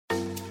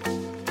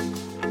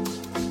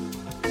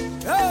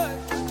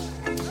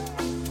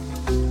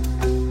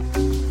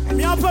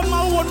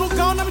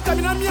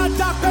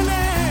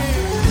Hallelujah.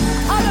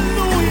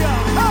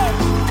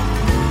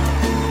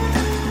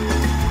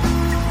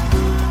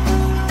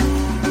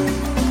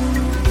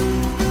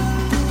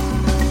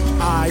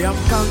 I am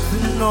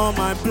counting all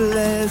my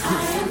blessings.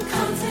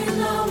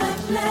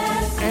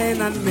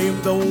 And I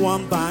name them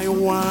one by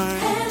one.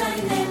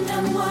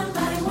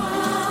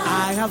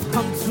 I have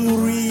come to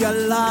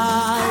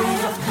realize.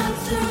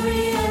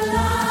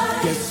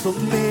 Yes, so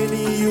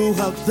many you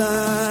have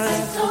done.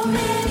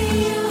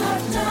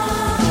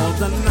 More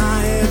than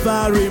I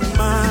ever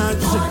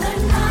imagined.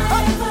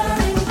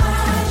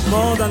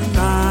 More than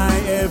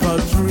I ever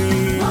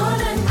dreamed.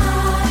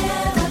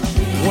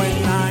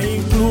 When I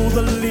include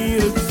the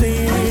little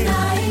things,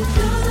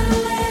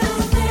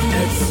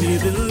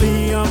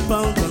 exceedingly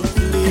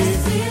abundantly.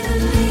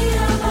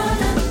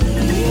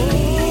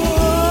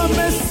 Oh,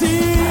 merci,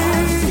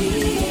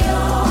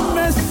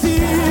 merci,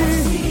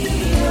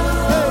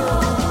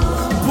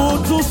 pour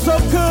tout ce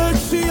que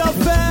tu as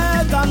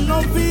fait dans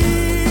nos vies.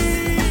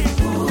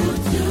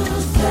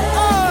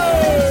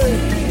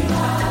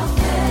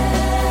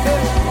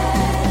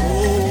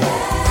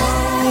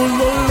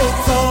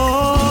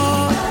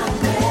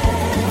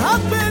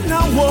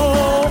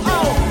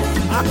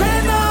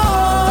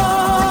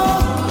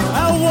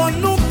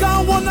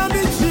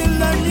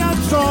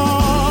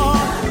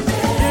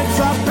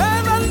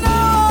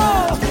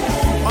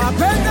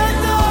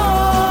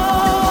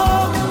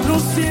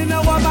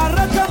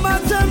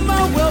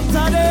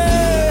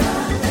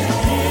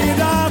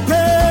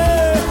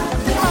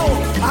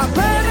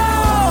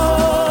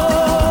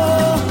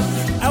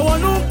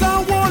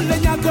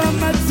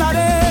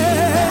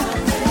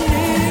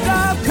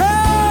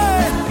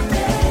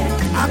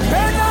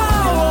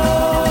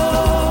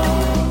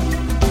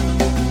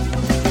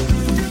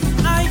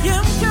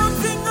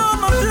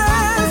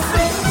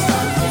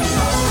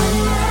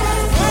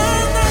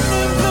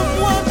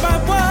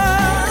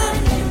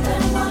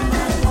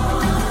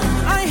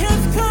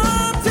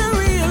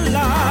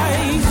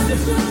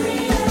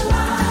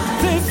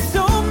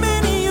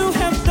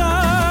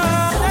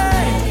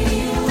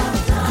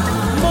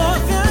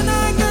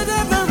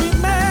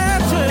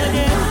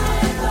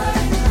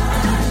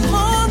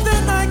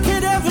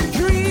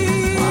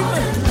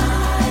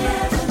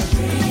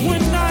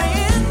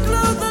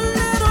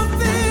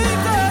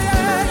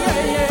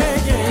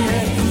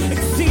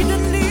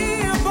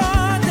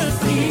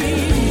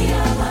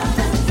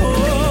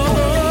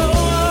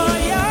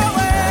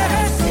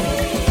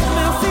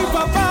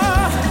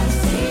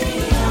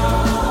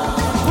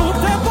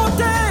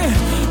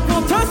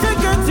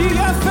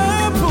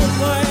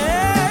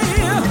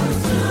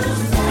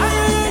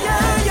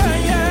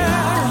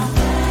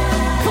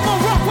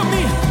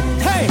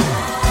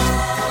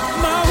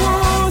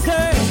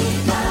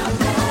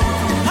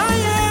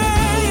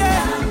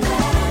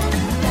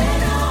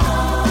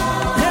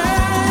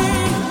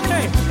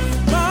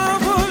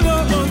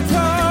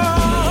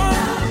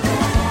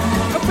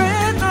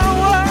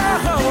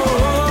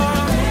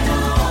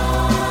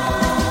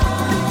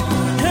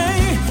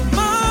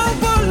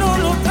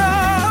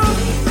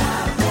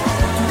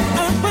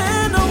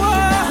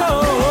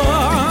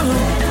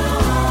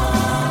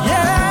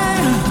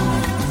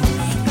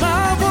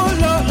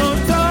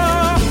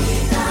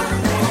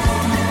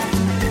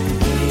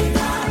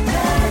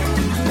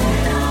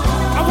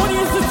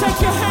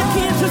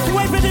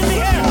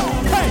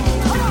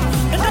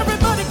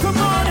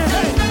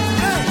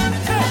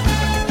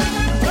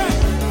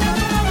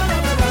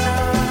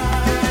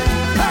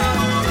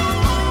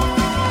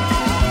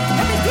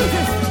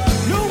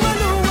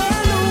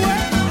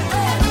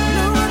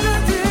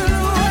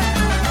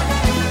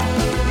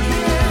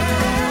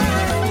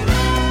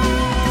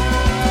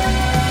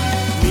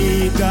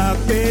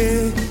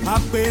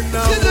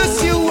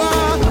 Jesus, you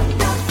are.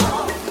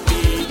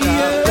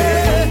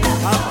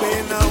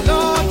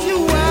 Lord,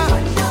 you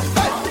are.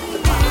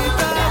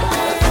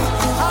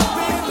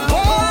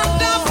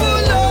 Wonderful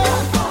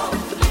Lord.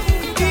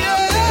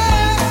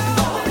 Yeah.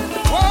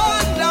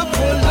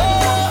 Wonderful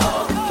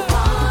Lord.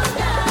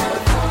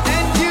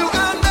 And you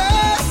are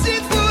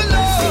merciful,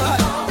 Lord.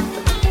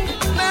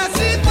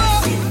 Merciful.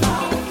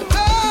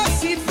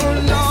 Merciful,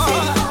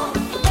 Lord.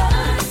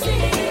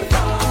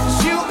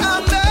 You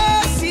are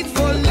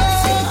merciful,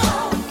 Lord.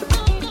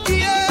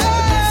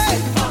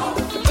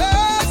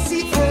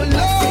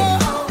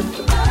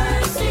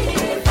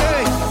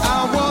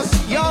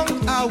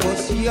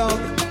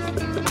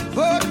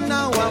 But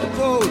now I'm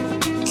old.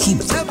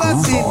 Never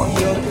seen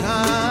your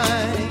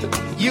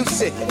kind. You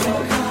say,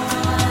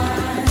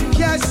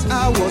 yes,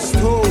 I was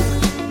told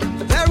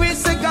there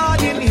is a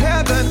God in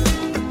heaven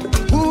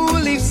who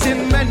lives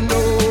in men.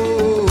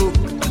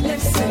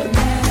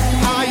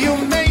 How you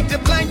made the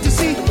blind to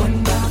see,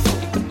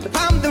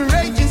 calm the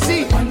raging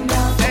sea,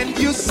 and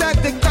you set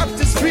the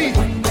captives free.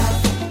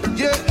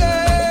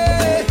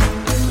 Yeah,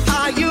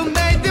 how you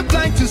made the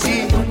blind to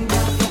see,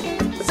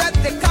 set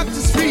the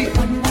captives free.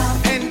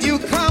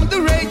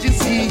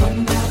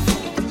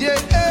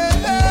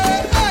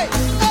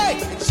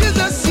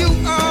 Jesus, you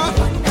are.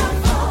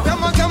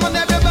 Come on,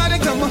 everybody,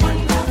 come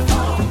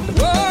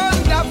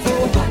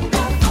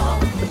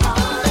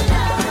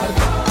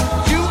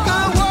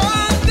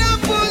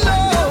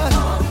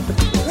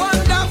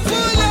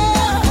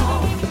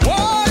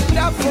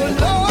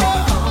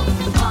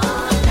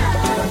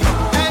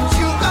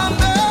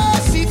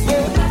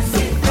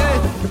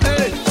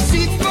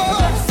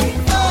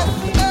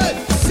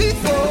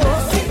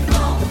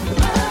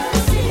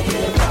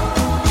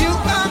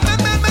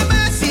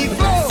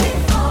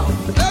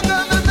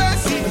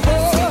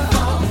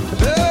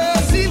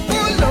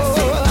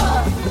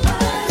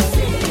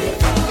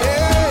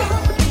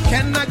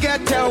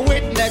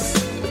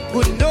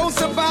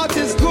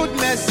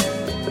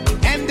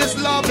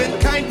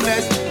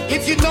kindness.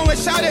 If you know it,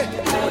 shout it.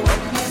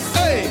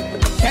 Hey,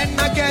 can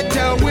I get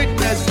a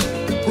witness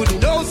who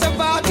knows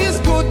about his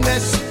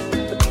goodness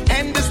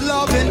and his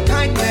love and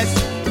kindness?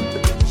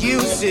 You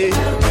see,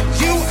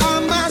 you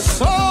are my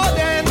sword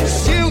and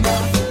shield,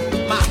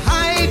 my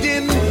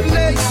hiding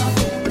place,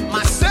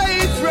 my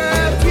safe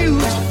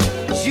refuge.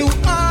 You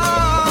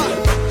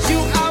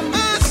are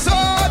my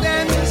sword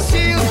and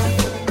shield,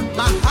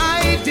 my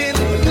hiding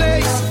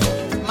place,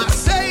 my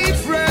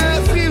safe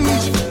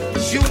refuge.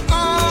 You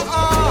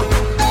are,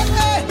 hey,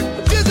 hey,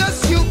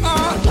 Jesus, you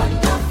are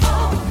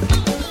wonderful,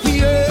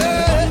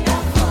 yeah,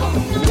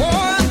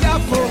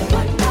 wonderful,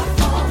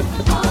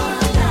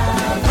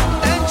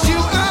 and you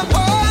are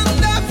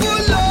wonderful,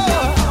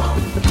 Lord,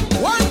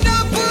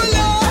 wonderful,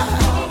 Lord,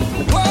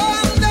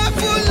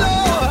 wonderful,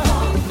 Lord,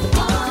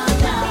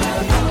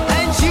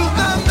 and you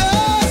are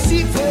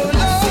merciful,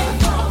 Lord,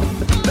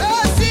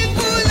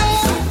 merciful,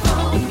 Lord,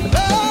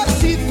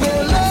 merciful,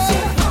 Lord,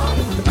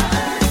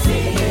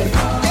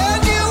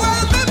 and you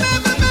are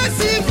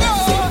merciful,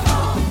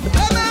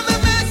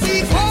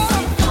 merciful,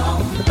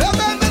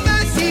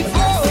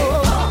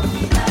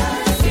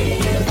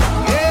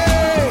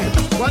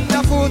 yeah,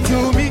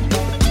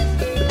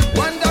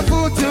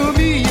 wonderful to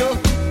me, yo,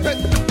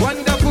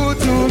 wonderful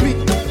to me,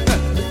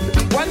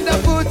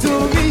 wonderful to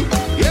me,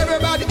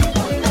 everybody,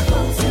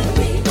 wonderful,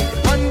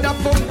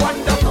 wonderful,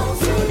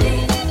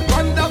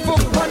 wonderful,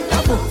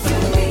 wonderful,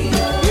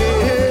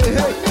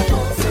 yeah,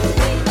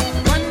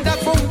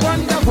 wonderful,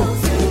 wonderful,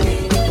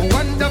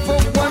 wonderful,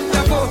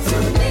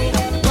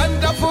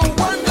 wonderful,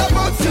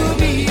 wonderful to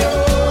me, yo,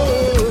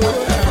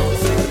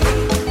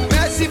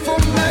 merciful,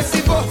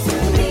 merciful,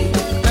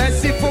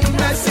 merciful,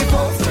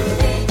 merciful,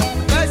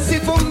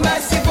 merciful,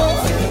 merciful,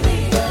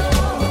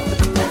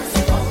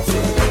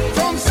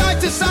 from side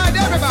to side,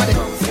 everybody,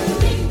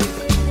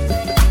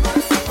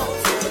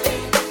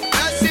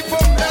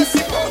 merciful,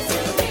 merciful,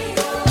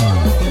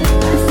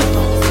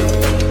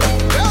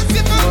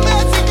 merciful,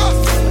 merciful,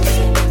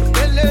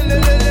 le, le, le,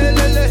 le,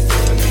 le, le,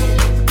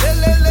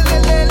 le, le, le,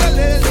 le, le,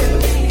 le, le.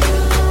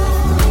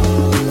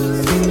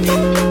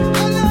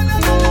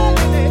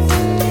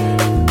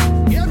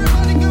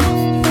 Everybody go.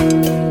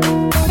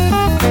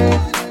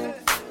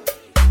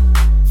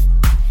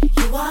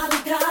 You are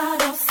the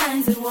God of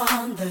signs and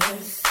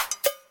wonders.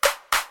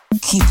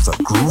 Keep the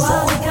You groove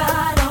are the on.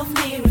 God of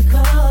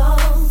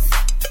miracles.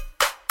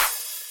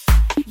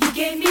 You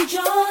gave me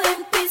joy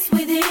and peace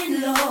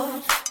within,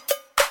 Lord.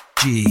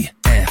 Yes,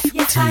 I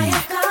GFT.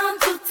 have come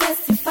to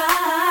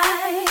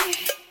testify.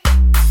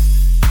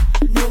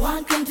 No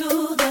one can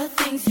do the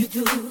things you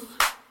do.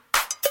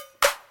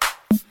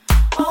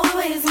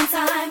 Always on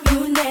time, you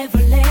never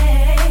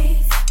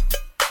late.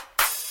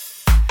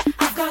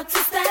 I've got to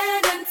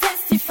stand and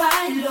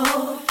testify,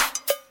 Lord.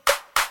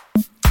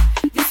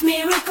 This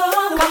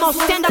miracle. Come on,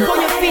 stand up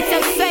on your feet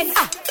and say,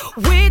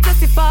 we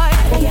testify,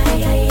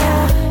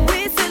 we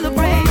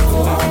celebrate.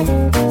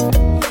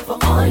 For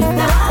all you've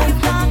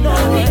done,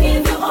 Lord, we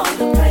give you all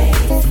the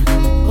praise.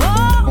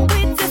 Oh, we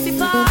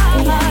testify,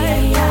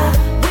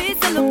 we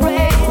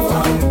celebrate.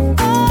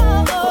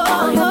 Oh,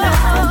 All you've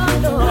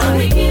done, Lord,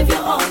 we give you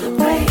all the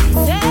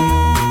praise.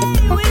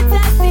 yeah, we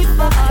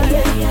testify,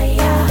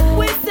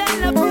 we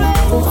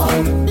celebrate.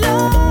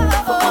 Lord,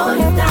 All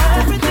you've done,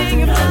 everything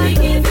you've Lord, we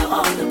done, give you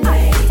all the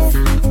praise.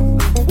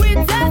 we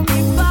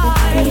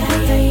testify,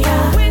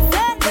 we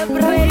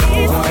celebrate.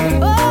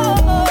 Oh,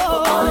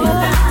 All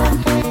you've done,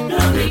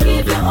 Lord, we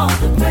give you all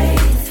the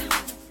praise.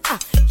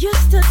 you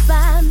stood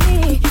by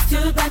me. You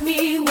stood by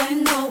me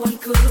when no one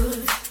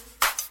could.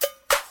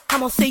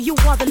 Come on, say you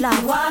are the You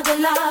love. are the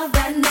love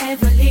that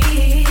never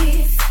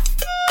leaves.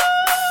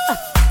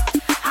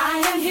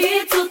 I am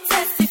here to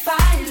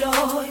testify,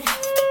 Lord,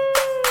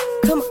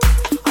 Come on,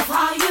 of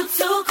how you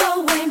took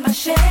away my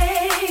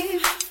shame.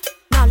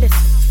 now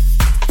listen.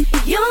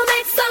 You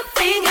made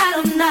something out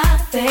of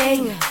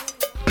nothing.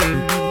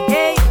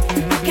 Hey,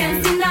 I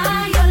can't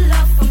deny your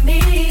love for me.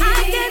 I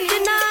can't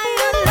deny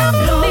your love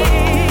for Lord, me.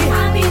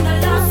 I'm in a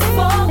loss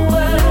for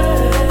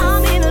words.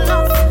 I'm in a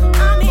love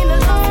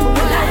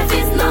for Life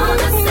is not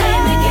the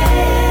same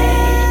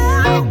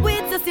again. we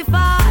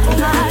testify,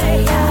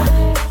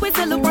 we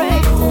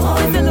celebrate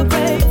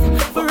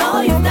for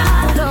all you've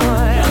done,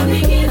 Lord.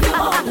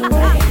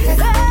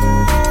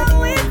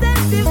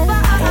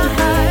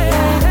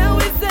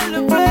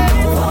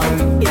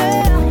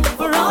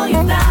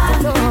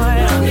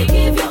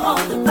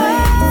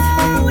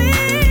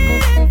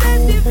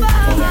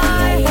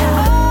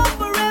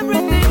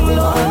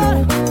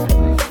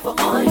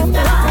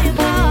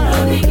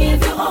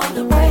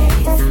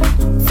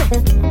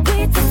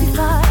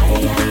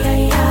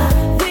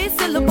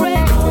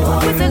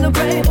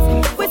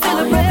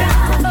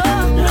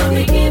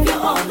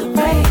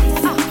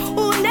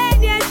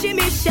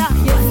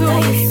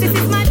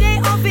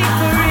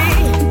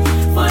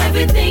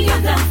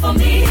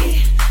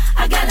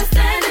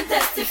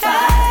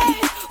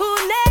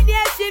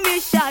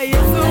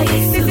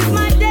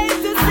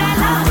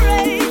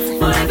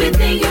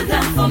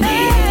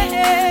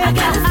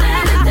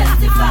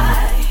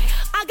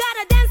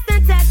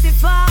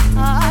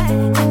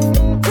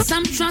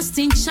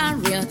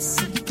 chariots,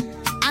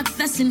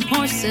 others in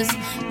horses,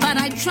 but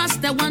I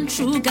trust the one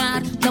true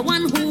God, the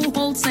one who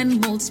holds and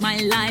molds my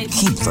life.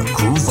 Keep the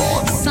groove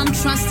on. Some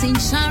trust in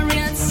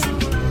chariots,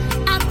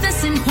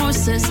 others in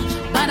horses,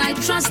 but I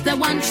trust the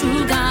one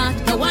true God,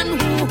 the one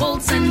who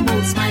holds and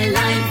molds my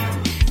life.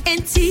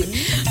 Enti,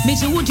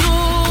 Miji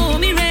Wujo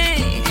Mire,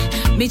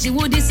 Miji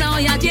Wudi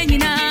Saoya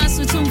Dienina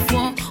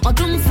Sutumfo,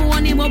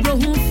 Otumfo ni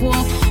Mobrohumfo,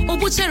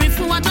 Obucheri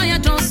Fu Atoya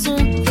Dosu,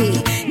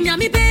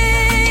 Nyami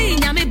Be,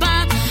 Nyami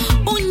Ba,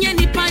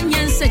 Unyeni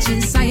Panyen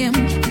Sechin Sayem,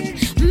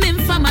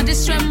 Mimfa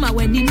Madistrema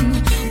Wenim,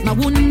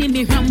 Mawuni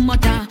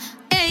Miramota,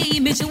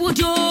 Miji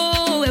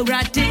Wujo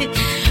Erate,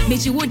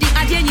 Miji Wudi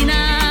Adienina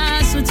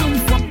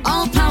Sutumfo.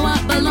 All power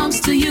belongs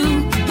to you.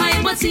 My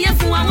body I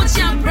want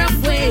your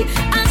breath way.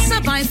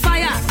 Answer by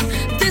fire.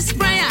 This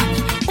prayer.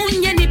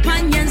 Unyeni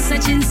panyen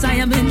sechin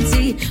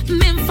sayamenti.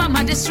 Mimfa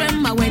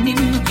madistrema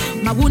wenim.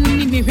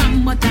 Mawuni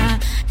miramota.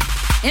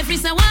 Every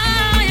say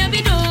why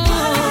ebido.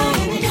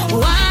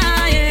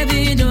 Why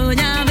ebido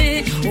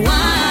nyame.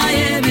 Why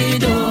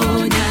ebido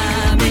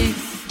nyame.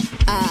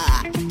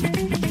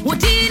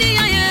 Wodini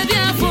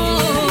ayebiafo.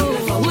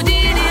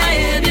 Wodini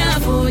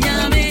ayebiafo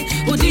nyame.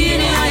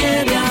 Wodini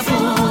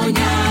ayebiafo.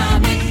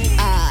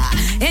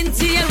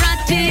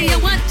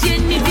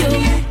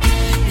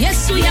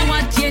 Yesu ya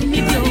watye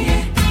nibyo,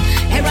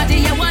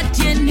 erade ya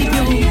watye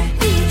nibyo.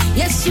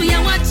 Yesu ya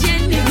watye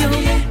nibyo.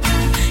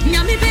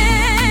 Nyami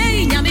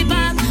be, nyami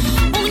ba,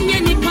 unye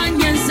ni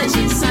panyen se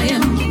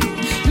jinsayem.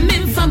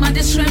 Mimfa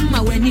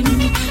madeshrema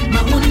wenim,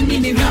 mawuni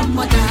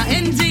miramota.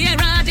 Endi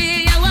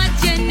erade ya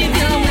watye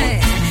nibyo,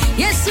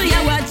 Yesu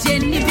ya watye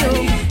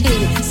nibyo.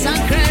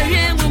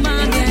 Sakrere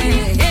mumage,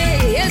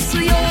 Yesu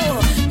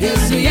yo,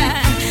 Yesu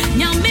ya.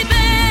 Nyami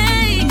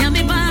be,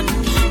 nyami ba,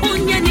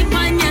 unye ni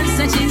panyen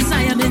se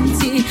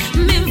jinsayementi.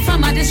 Mimfa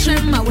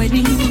madeshrema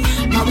wenim,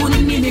 mawuni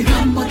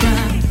miramota.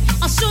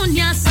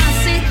 Osunya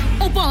sase,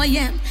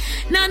 uboye,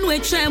 nanu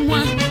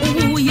etremwa,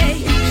 uye.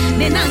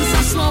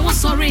 Nenansa so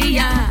sorry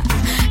ya.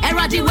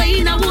 Eradi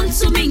we na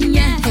wuntu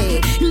minye.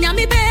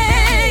 Nyami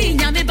be,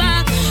 nyami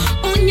ba,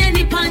 unye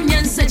ni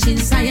panyen se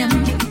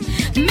jinsayem.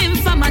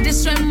 Mimfa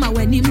madeshrema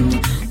wenim,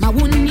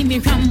 mawuni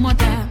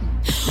miramota.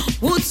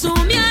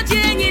 Utumi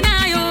ajenyi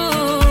nayo,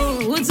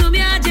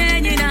 utumi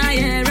ajenyi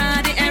naye,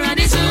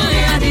 eradi so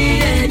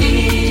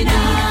yadi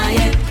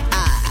naye.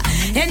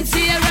 Enti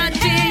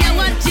eradi ya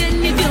watye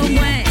nibyo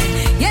mwe,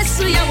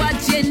 Yesu ya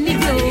watye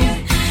nibyo.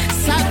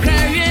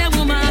 Sakrere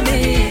mumame,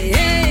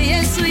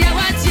 Yesu ya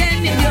watye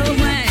nibyo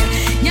mwe.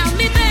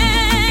 Nyami be,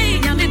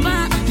 nyami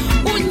ba,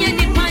 unye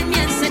ni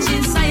panyen se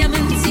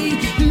jinsayamenti.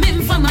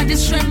 Mimfa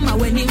madishrema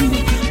wenim,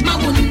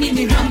 mawuni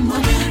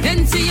mirama.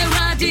 Enti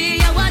eradi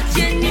ya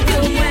watye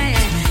nibyo mwe.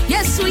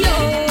 Yesu yo,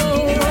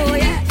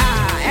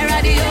 yeah,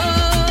 eradi yo,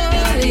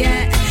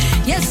 yeah.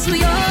 Yesu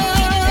yo,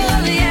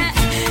 yeah.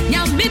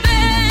 Nyami be,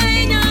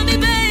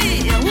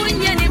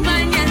 unye ni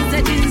panyen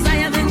se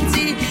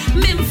jinsayamenti.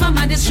 Mimfa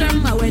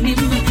madishrema wenim,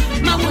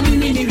 mawuni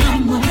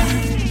mirama.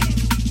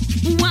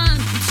 1,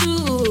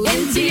 2,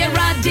 enti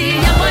eradi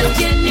ya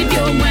watye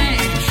nibyo mwe.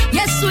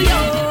 Yesu yo,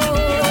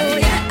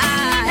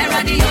 yeah,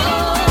 eradi yo,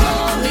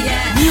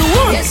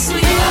 yeah. Yesu yo,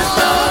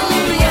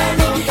 yeah.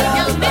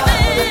 Nyami be,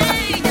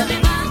 nyami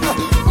ba,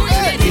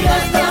 unye ni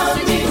panyen se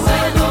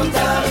jinsayamenti.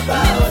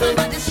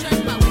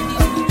 Madishrema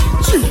wenim.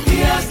 He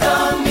has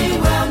done me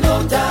well, no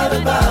doubt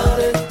about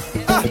it.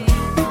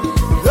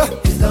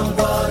 He's done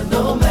what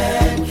no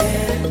man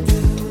can do.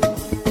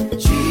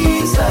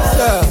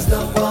 Jesus, he's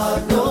done what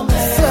no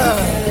man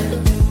can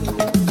do.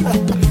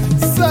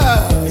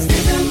 He's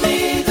given me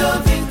the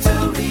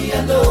victory, I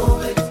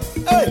know it.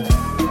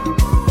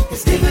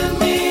 He's given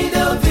me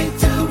the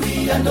victory,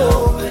 I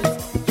know it.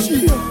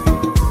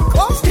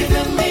 He's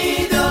given me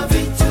the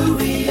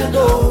victory, I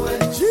know it.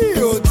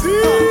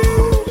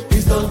 G.O.E.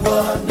 He's done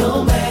what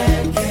no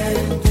man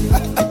can do.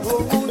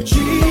 Oh,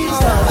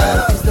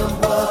 Jesus, he's done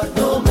what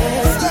no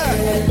man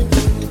can do.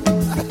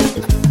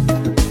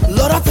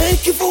 Lord, I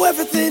thank you for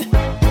everything.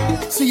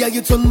 See how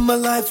you turn my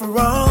life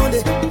around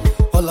it.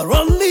 All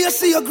around me, I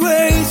see your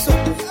grace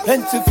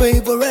and to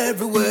favor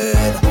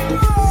everywhere.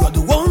 You are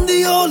the one,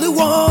 the only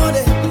one.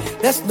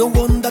 There's no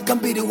one that can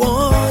be the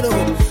one.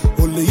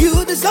 Only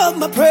you deserve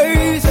my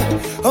praise.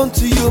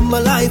 Unto you, my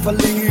life I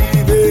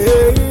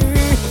live.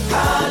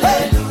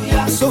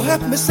 Hallelujah. So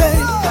help me say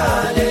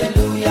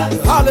hallelujah.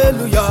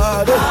 Hallelujah.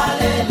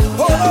 Hallelujah.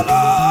 Oh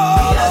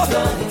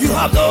Lord, you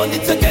have done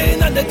it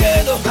again and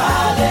again.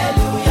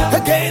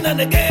 Hallelujah. Again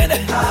and again.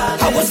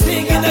 Hallelujah. I was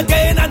singing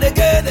again and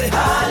again.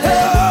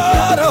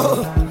 Hallelujah.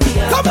 Oh,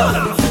 come on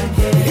now.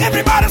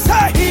 Everybody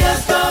say he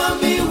has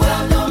done me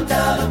well, no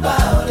doubt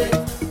about it.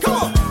 Come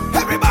on,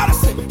 everybody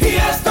say he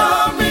has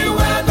done me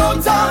well,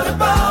 no doubt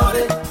about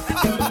it.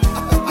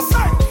 I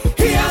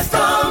say he has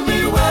done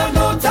me well,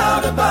 no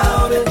doubt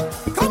about it.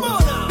 Come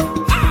on now.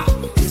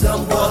 He's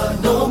done what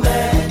no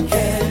man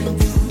can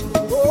do.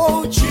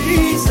 Oh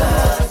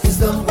Jesus, he's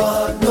done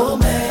what no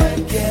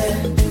man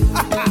can do.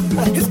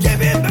 He's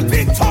giving the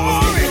victory.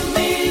 He's giving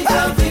me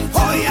the victory.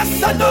 Oh yes,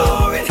 sir.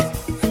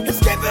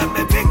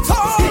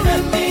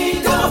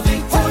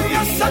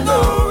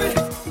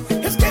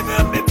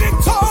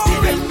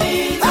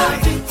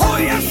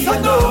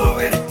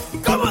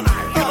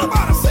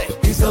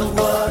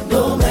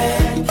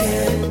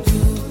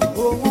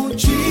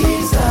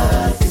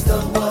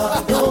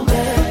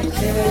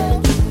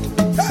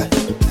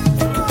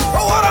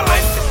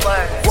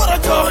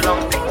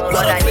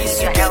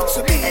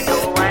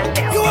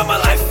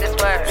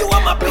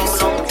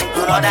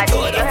 Lord, I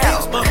need your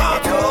help. No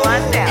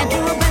one else. And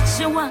you bet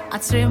you want a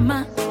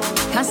trema.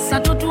 Casa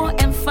do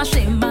and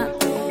fashema.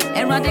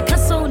 Erade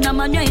caso na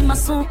manya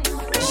imaso.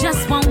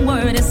 Just one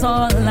word is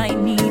all I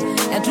need.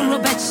 And you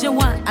bet you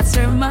want a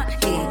trema.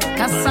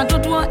 Casa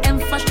do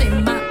and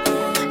fashema.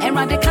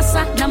 Erade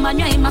casa na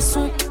manya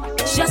imaso.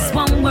 Just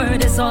one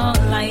word is all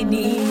I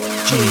need.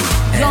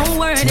 Your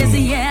word is a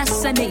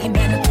yes and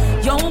amen.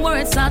 Your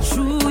words are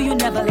true, you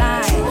never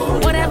lie.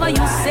 Whatever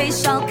you say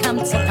shall come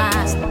to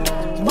pass.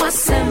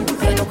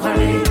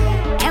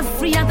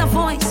 Every other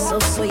voice,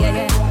 so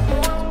yeah.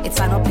 It's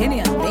an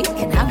opinion, they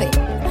can have it.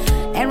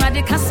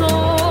 Eradicaso,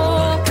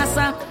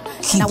 casa.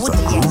 Now what do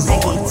you say?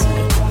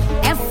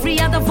 Every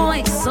other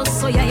voice,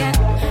 so yeah.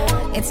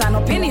 It's an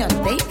opinion,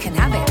 they can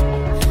have it.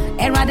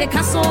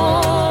 Eradicaso,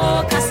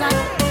 casa.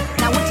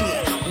 Now what do you?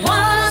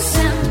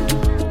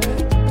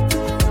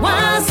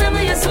 Wasem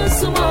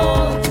yesusumo,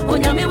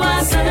 onyame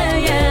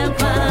wasem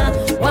yempa,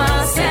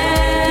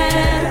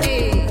 wasem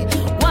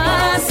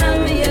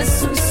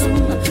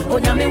yesusumo,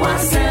 onyame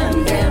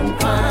wasem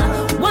yempa,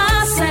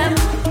 wasem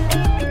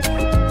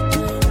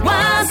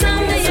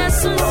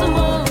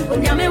yesusumo,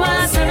 onyame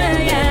wasem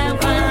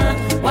yempa,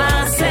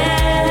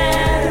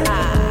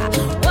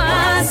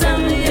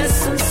 wasem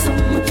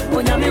yesusumo,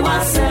 onyame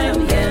wasem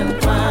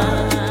yempa.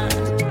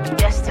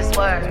 Just this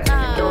word,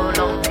 no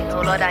long thing,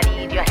 oh Lord, I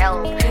need your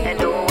help.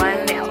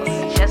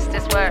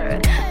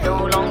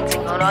 No long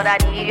thing, oh Lord, I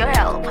need your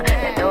help.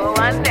 And no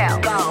one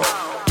else. Go.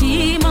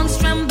 Demons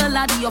tremble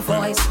at your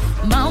voice.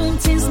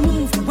 Mountains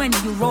move when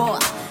you roar.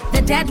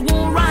 The dead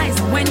will rise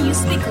when you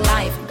speak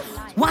life.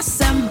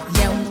 Wasem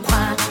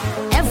yempa.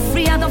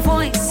 Every other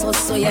voice,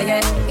 so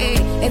yeah.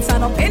 It's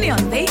an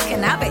opinion, they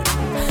can have it.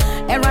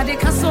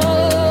 Eradicaso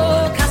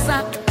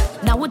casa.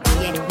 Now what do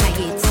you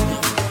hate?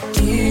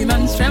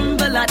 Demons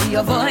tremble at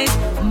your voice.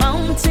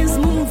 Mountains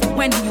move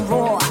when you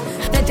roar.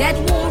 The dead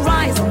will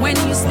rise when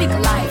you speak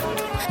life.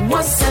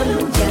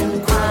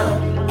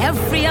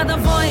 Every other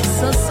voice,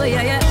 so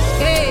yeah.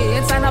 Hey,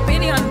 it's an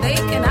opinion, they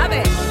can have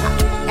it.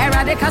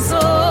 Eradicaso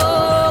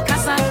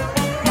casa.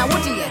 Now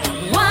what do you?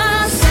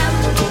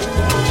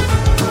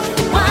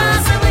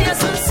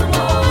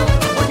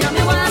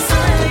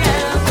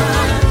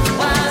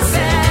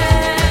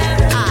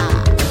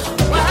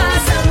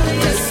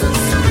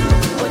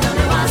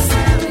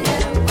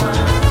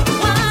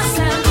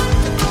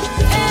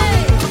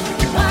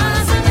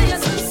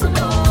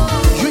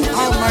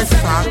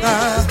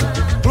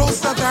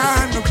 Closer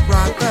than a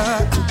brother.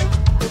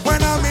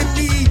 When I'm in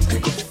need,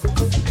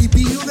 He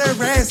be the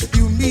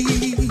rescue me.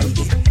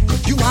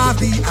 You are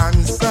the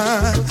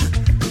answer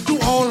to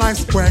all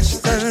life's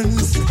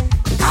questions.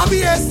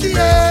 Akesse.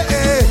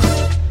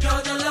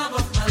 You're the love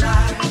of my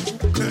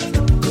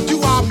life. You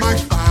are my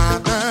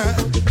father,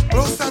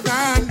 closer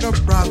than a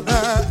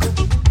brother.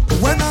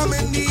 When I'm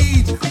in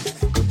need,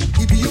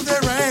 He be the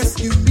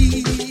rescue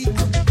me.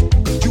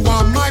 You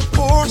are my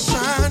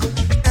portion.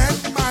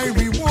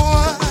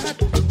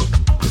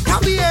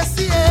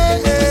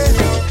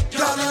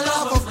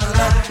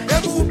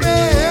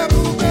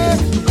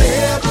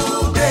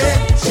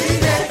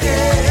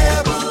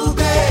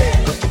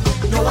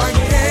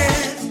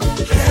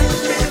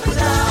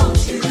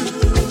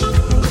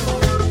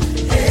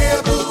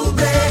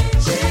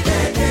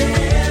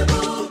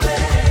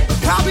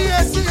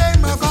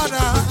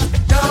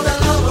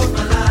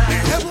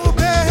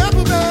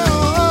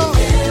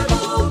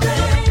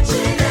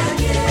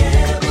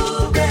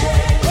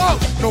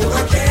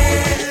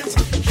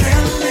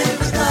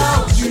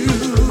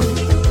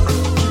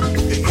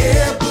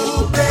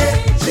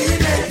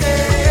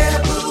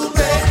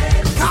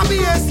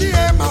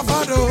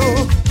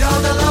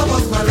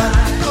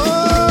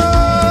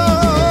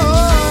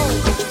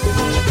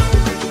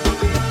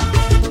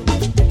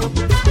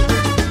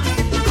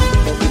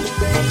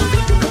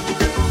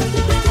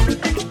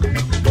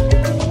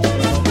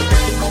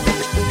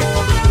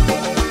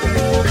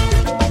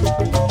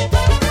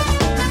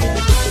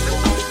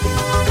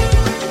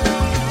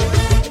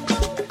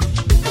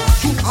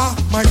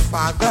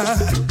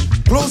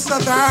 Closer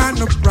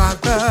than a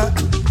brother.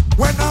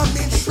 When I'm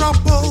in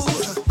trouble,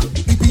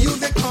 you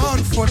they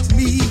comfort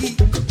me.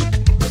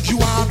 You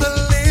are the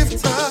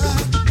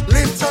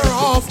lifter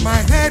of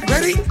my head.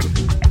 Ready?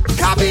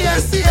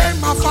 Akesse,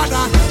 my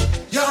father.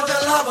 You're the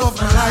love of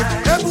my life.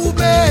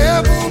 Ebube.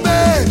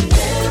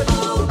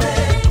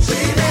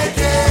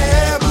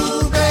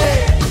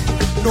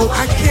 No,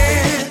 I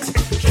can't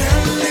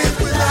live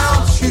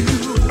without you.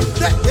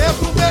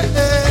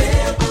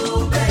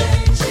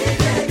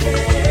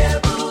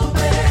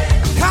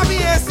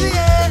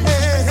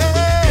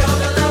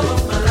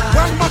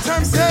 One more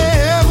time, say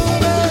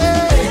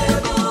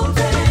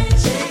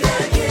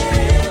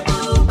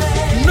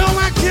no,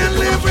 I can't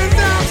live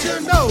without you.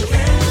 No,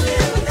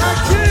 I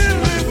can't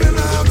live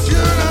without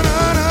you.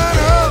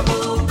 No.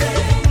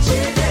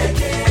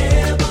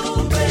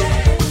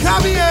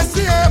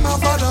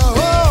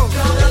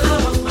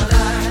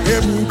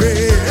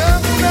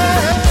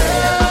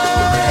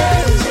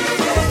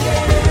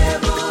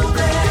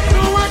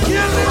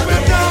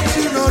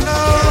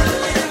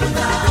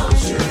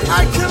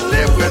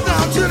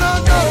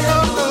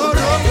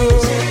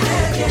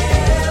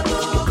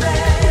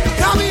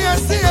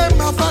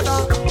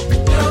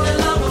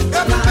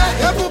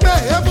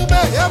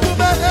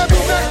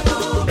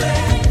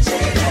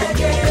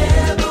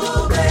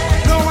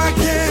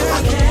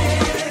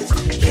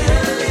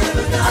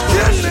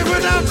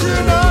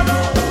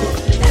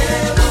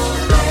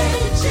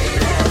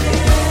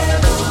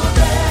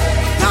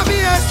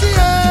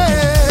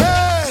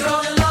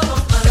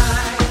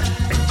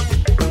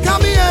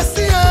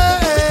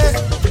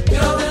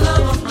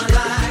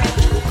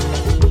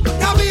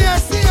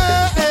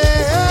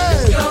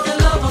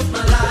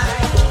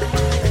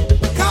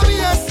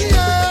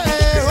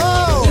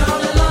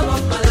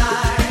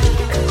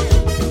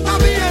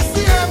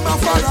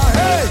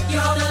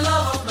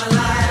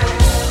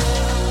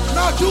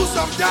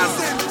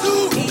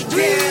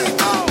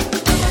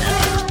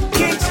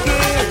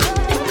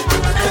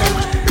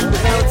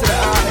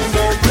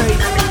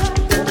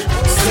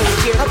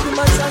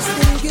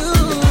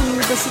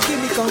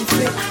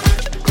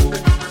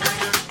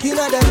 You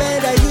know the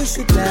man that you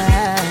should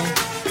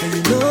like, and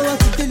you know what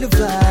to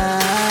deliver.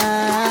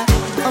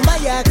 Oh my,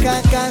 I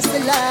can't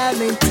still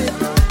lament it.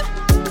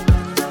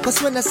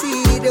 Cause when I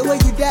see the way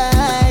you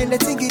die, the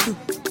thing you do,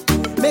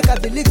 make I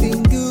believe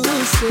in you.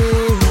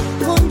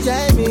 Say, won't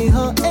drive me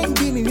home and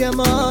give me your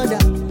mother.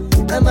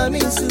 I'm a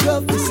mean to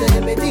love to say,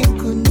 me didn't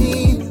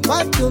kuni.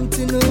 What come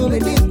to know, me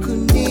didn't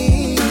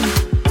kuni.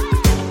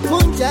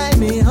 Won't drive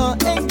me home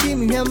and give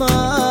me your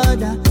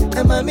mother.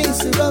 I'm a mean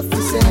to love to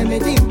say, me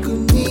didn't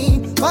kuni.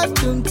 What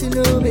come to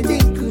know, me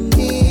didn't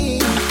kuni.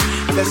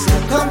 There's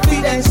a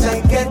confidence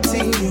I get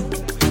in you.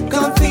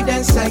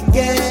 Confidence I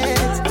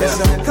get. There's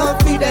a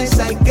confidence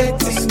I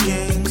get in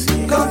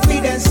you.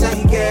 Confidence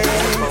I get.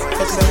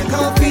 There's a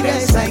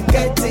confidence I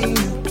get in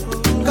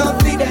you.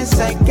 Confidence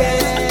I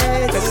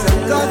get. There's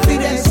a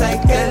confidence I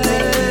get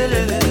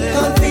in you.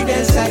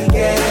 Confidence I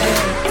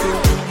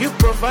get. You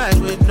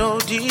provide with no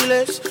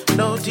delays,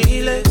 no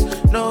delays,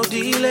 no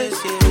delays.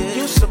 Yeah.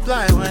 You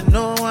supply when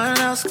no one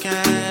else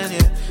can.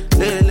 Yeah.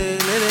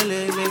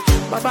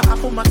 Baba, I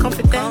put my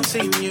confidence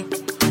in you.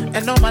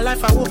 And all my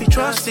life I will be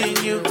trusting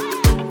you.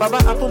 Baba,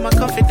 I put my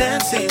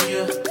confidence in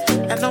you.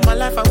 And all my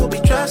life I will be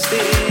trusting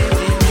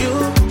in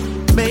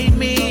you. Made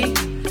me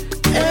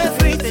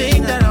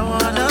everything that I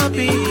wanna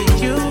be.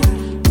 You,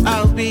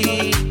 I'll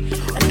be.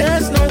 And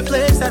there's no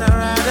place that I'd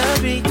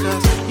rather be.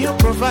 Cause you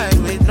provide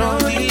with no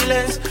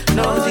delays,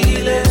 no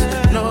delays,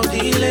 no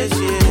delays.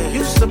 Yeah.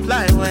 You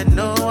supply when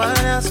no one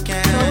else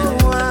can.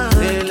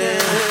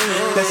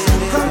 There's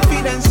some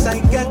confidence I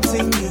get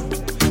in you.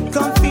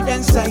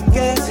 Confidence I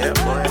get.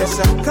 There's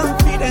some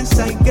confidence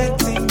I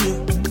get in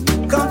you.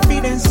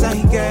 Confidence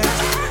I get.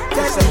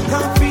 There's some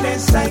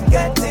confidence I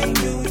get in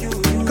you.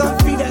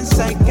 Confidence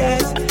I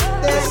get.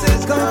 There's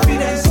some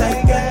confidence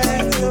I get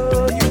in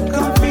you.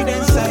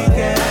 Confidence I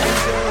get.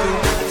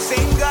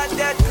 Same God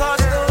that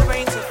caused the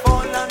rain to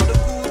fall on the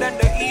good and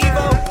the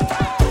evil.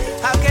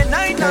 How can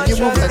I not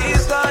trust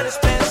this God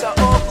dispense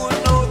all good,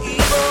 no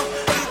evil?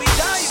 You be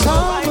dying.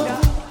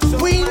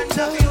 Summer,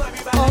 winter,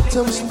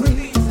 autumn,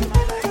 spring.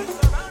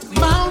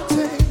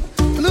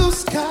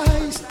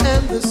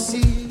 And the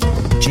sea,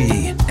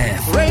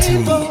 GFT,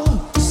 rainbow,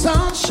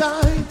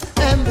 sunshine,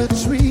 and the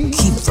tree.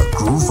 Keep the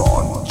groove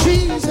on.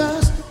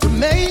 Jesus, the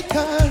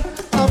maker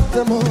of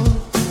them all.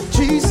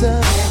 Jesus.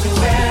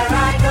 Everywhere I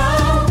go,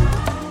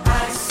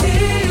 I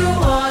see you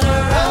all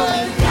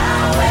around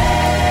Yahweh.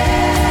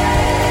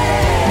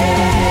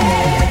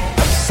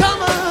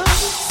 Summer,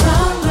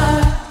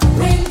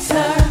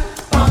 winter,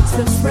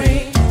 autumn,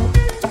 spring,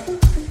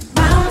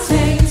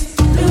 mountains,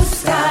 blue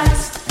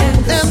skies, and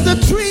the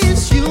trees.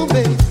 You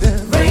made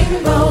them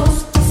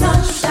rainbows,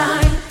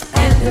 sunshine,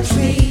 and the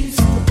trees.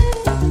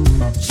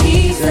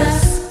 Jesus,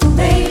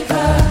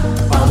 maker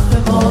of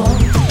them all.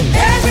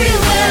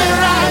 Everywhere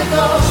I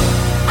go,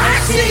 I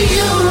see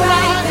you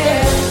right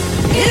there.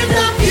 In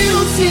the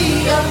beauty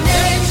of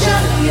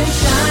nature, you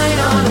shine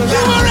on me.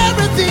 You are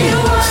everything. You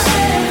are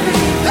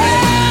everything.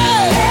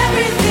 Hey!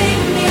 Everything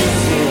is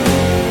you.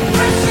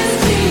 Precious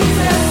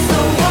Jesus, so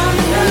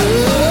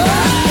wonderful.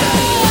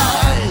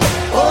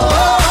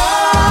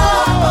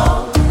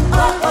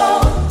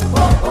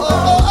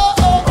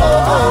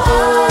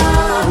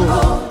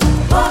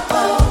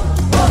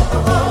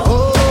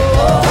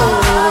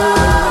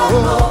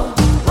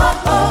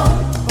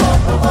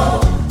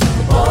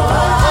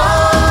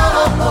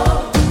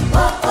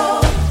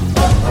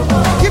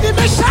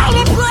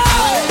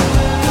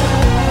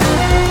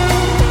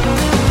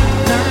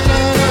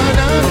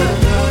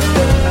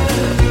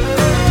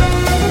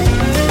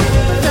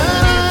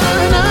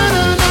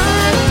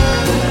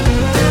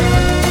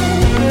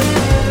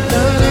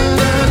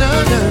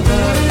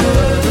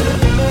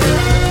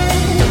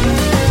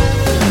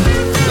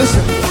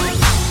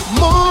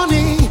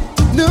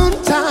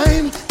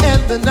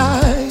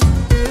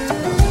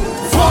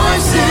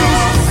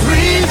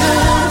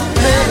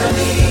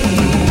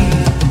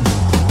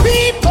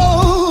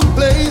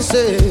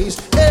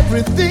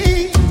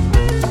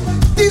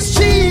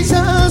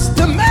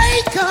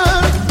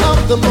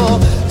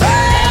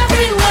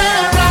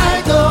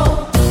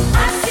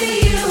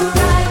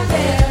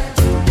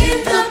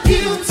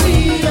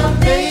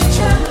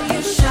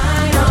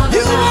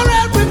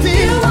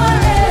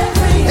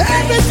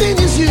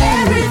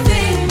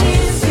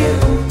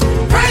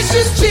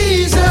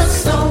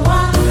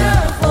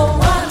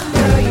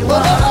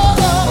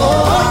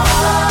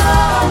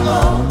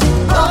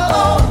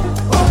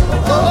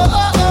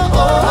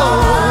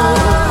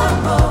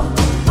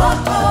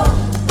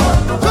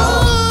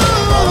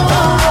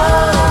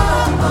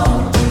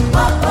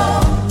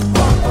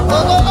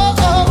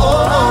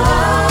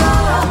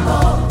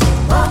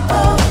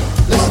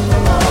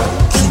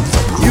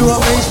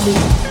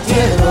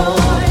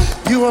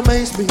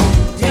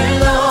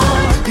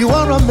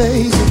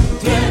 amazing.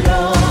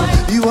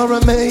 You are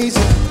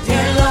amazing.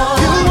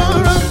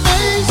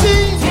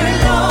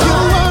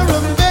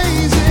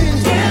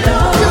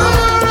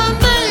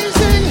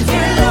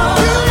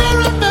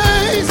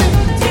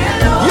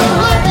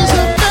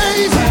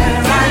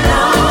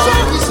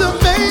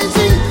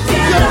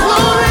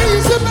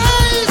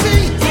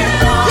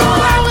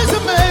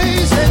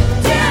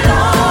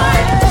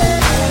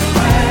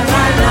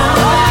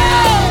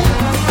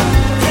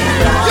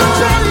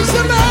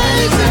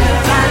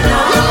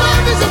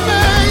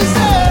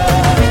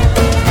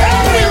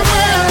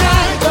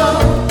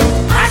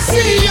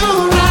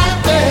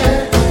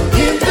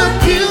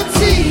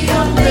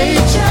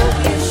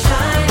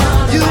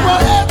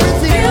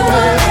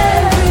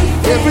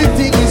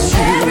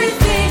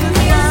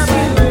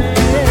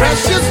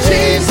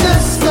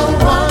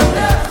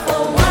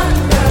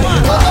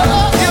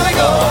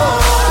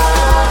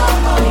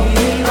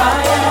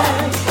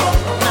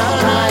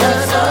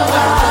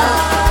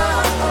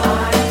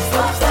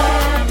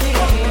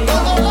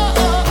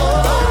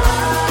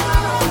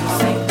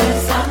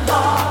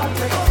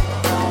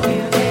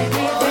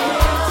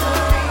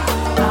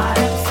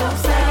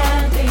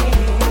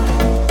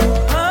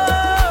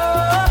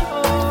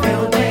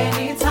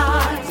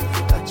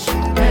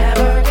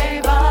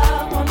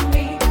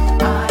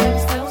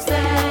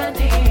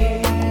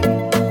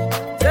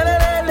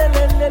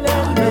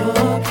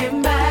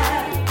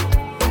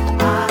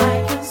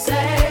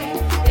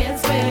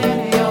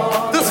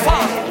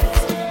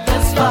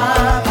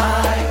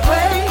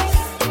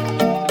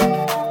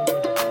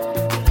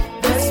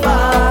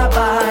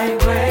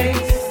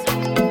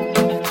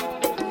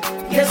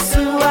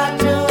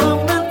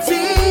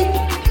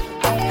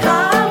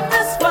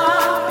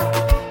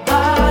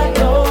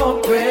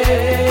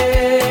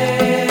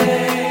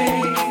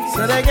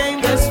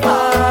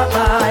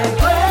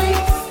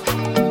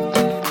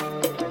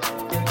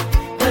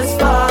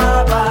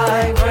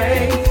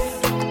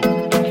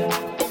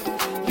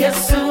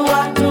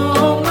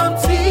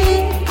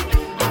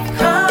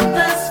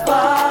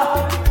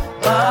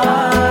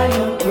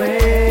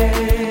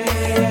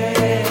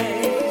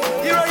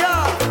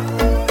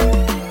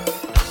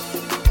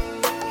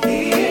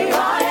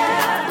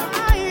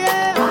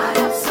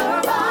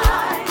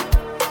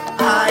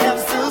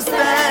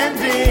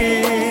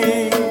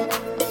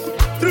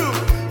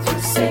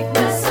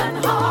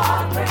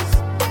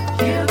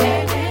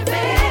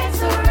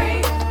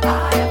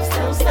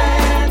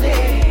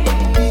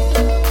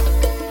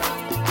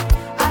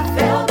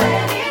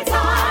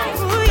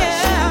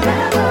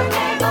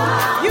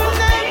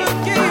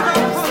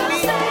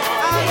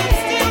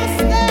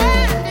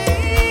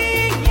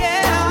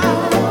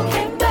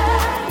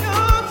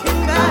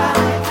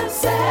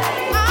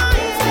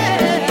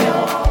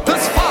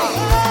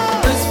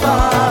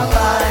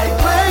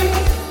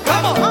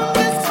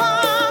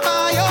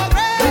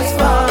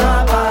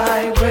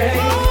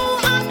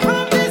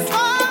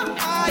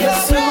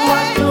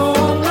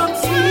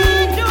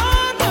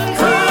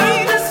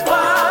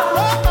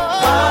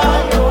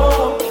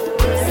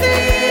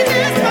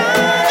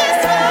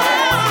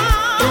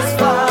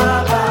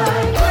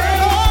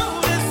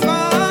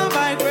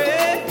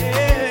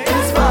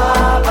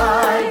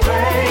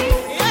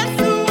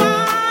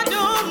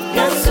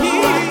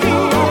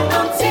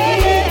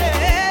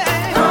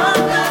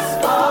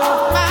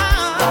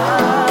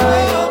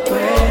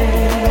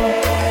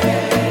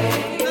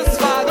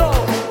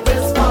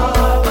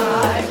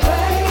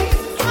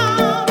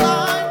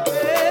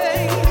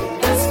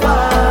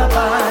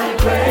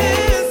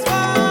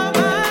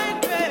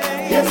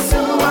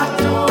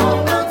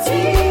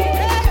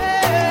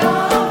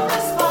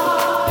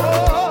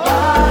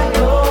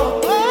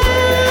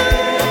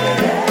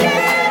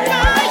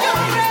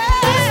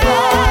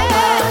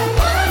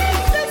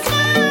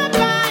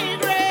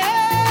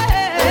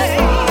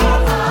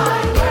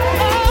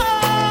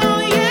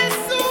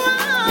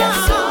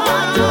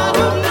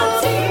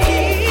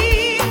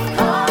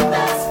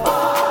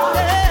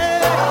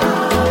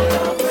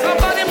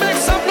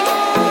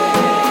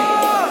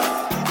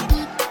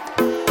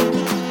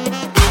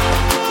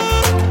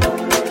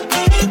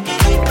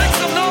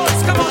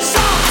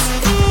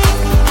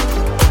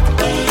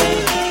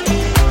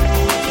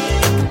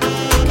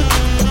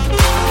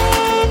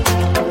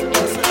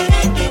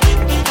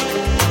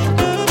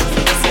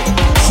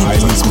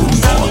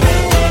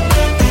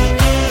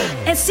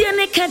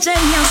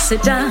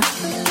 seda.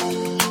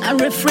 I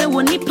refrain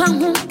when nipa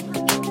home.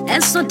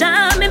 And so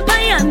damn in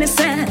Payane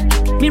said,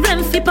 me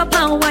remfi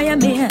papa why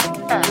me.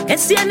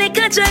 It's the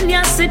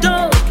Nikajania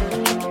Sido.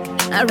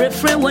 I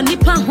refrain when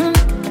nipa home.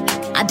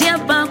 I dear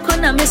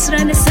Bakona Miss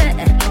Rene said,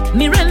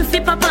 me remfi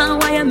papa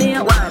why me.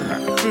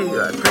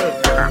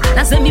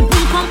 That's a me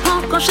boom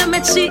pom kosha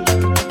mechi.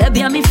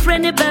 Baby, I'm me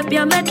friend, baby,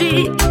 I'm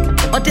ready.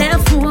 Or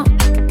therefore,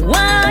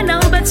 one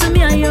now better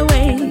me on your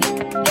way.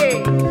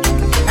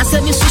 I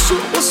said, me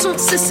susu,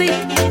 sissy.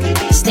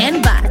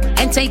 Stand back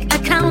and take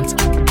account.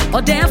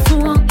 Or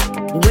therefore,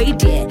 wait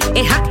there,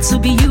 it had to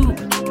be you.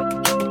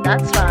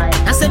 That's right.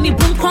 I said, me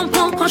boom pom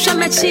kosha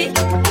mechi.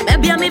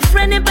 Baby, I'm me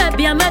friend,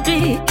 baby, I'm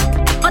ready.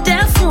 Or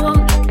therefore,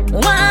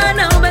 one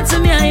now better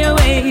me on your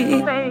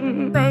way.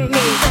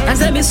 I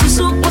said, me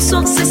susu,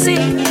 sissy.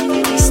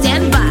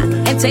 Stand back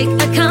and take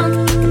account.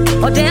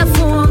 Or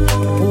therefore,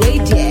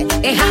 wait there,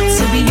 it had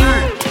to be you.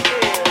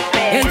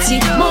 Empty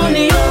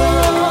money,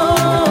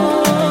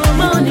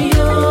 money,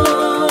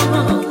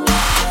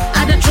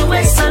 I don't throw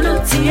a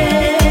salute,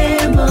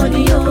 yeah,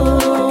 money,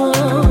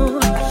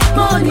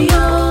 money,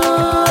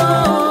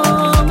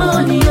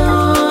 money,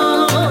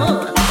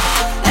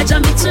 I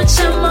jump into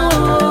chamo,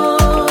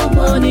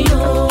 money,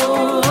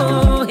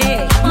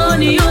 hey,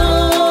 money,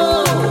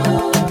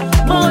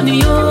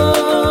 money,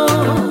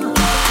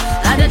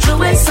 I don't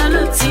throw a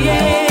salute,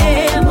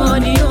 yeah,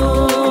 money,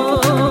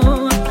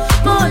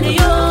 money,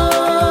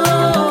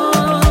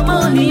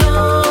 money,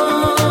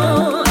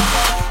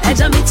 I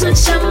jump into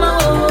chamo,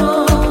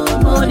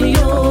 money,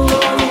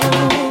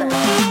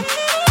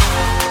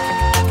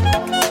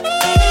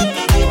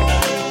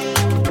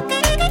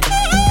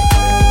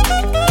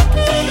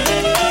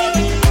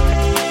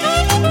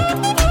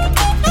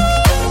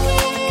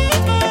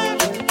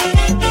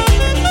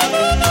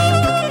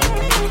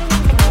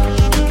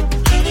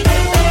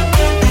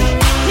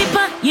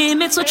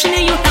 so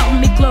you held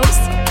me close,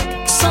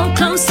 so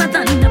closer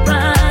than a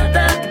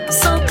brother,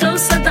 so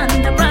closer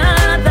than a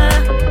brother.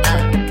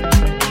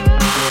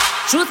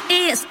 Truth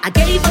is, I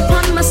gave up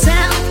on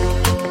myself,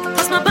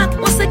 cause my back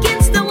was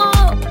against the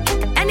wall,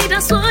 and it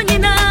was swung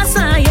in us,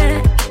 yeah.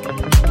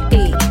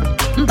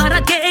 But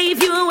I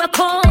gave you a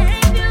call,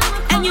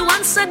 and you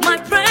answered my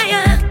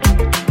prayer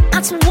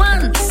at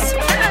once.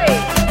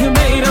 You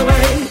made a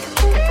way.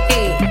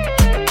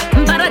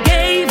 But I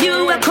gave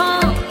you a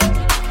call,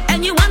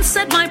 and you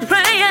answered my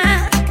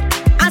prayer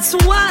at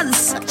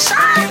once.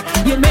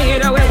 You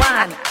made a way.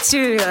 1,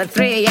 2,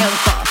 3, and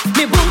 4.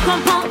 Me boom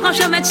pom pom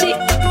kosha mechi.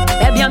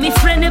 Baby, I'm me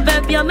friend,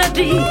 baby, I'm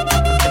ready.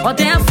 Or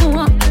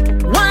therefore,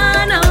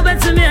 one now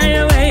better me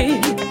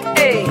away.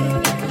 Hey,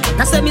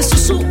 now say me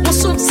susu,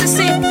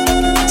 sissy.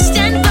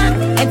 Stand back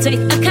and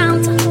take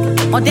account.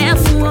 Or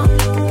therefore,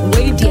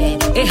 wait there,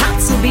 it had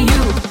to be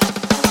you.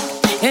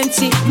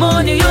 Empty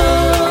money,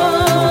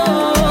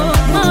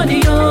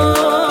 money,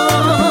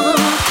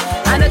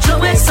 I don't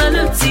throw a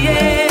salute,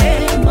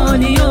 yeah,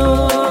 money,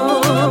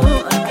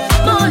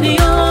 money,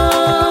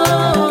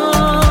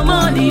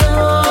 money,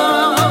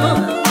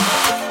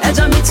 I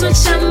don't need to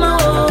chamo,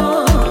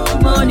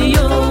 money,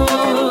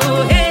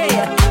 hey,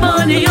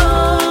 money,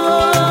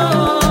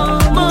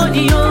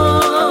 money,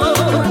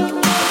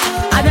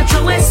 I don't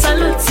throw a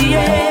salute,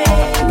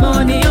 yeah,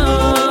 money,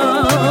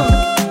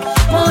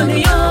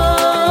 money,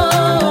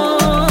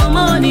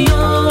 money,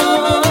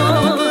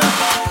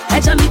 I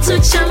don't need to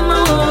chamo,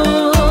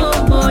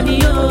 money,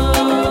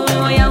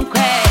 young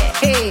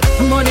hey,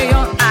 money,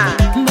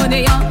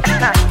 money,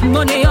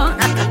 money,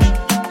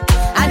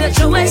 I don't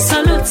throw a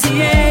salute,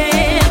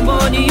 yeah,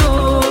 money,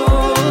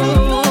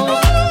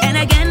 and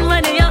again,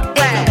 money,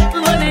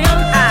 money,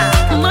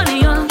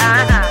 money,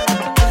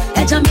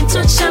 I don't need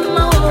to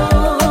chamo,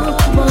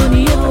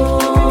 money,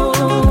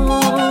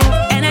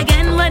 and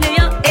again, money,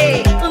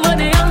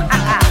 money,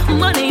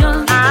 money,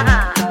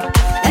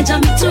 I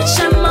don't need to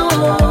chamo,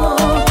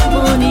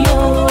 money,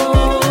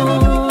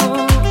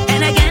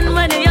 and again,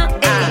 money,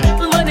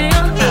 money,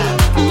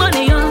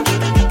 money,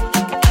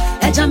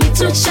 I don't need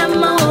to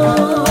chamo,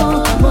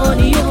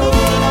 money,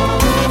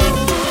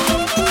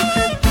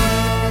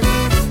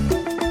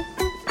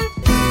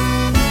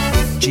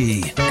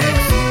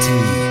 GFT.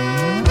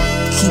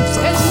 Keep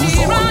the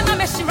groove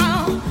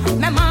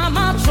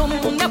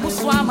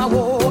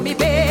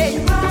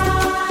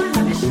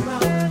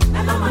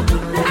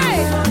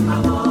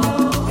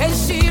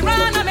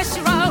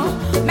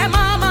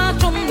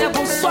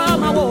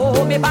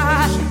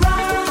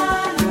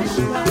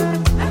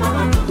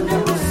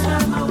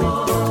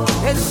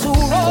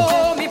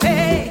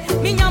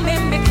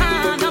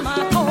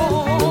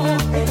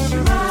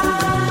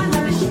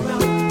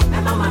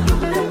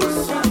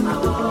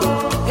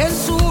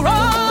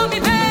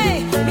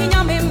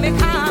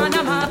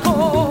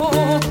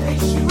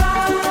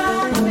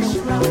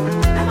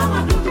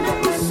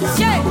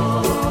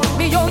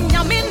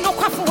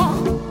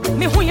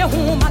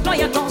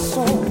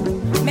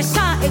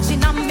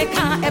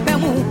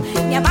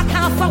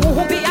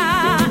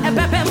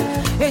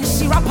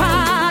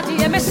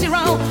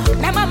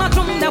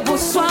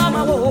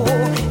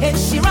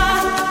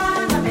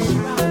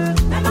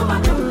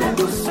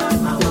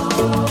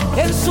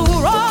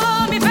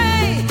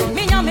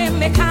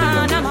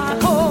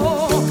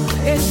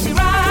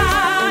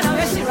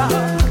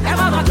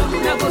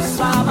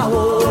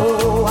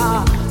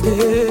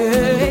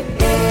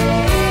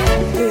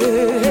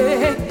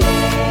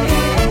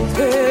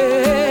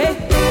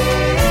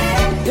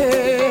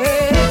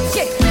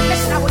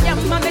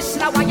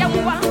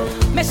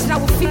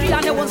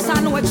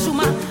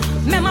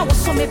Mema was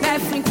so me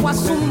befring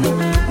kwasum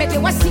me de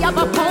wasi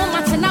abapon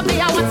matena be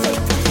awate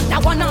na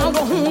wana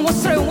wo hu wo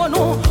sere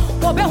wono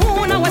wo be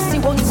hu na wasi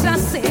won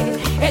trase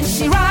and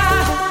shira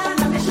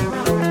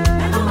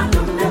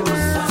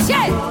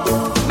yeah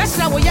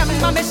mesra wo yam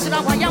ma mesra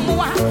wa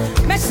yamwa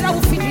mesra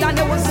wo fidia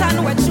ne wonsa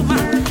no atuma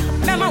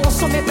mema was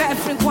so me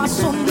befring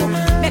kwasum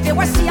me de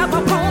wasi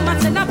abapon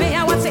matena be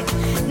awate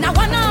na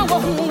wana wo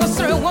hu wo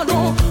sere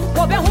wono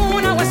wo be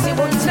hu na wasi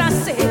won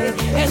trase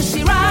and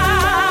shira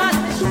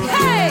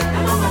hey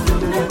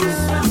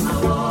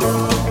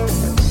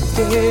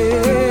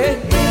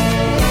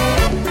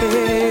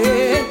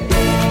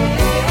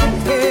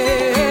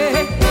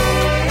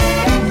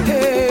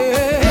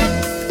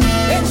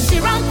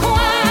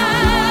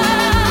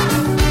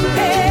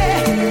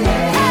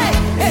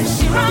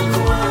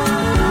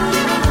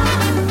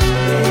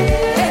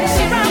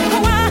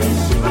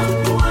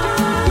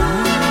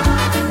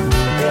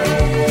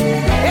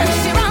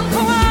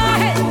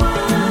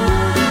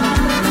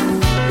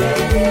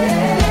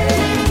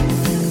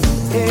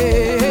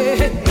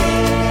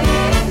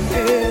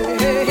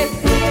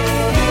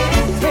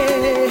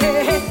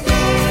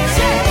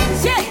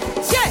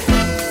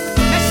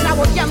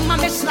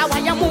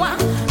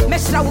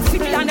mesra wo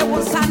fidia ne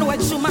wonsa no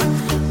atuma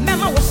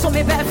mema wo so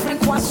me befring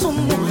kwasum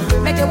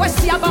me de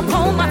wasi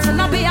abapon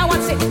matena be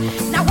awate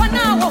na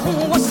wana wo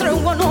hu wo sere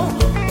wono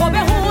wo be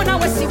hu na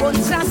wasi won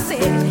trase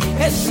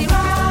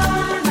eshira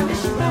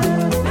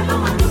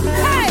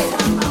hey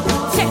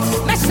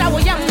mesra wo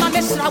yamma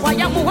mesra wa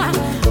yamwa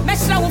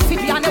mesra wo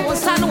fidia ne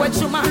wonsa no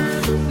atuma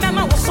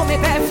mema wo so me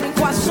befring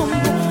kwasum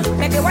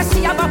me de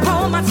wasi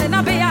abapon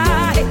matena be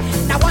ai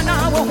na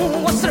wana wo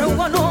hu wo sere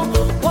wono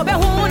wo be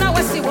hu na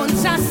wasi won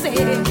trase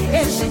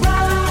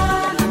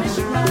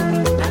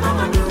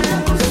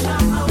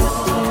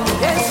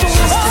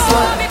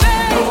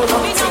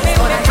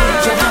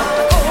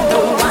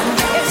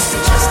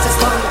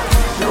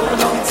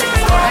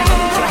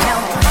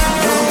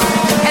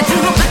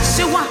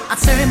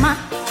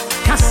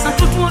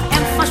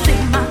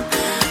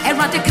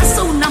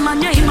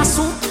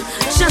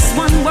just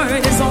one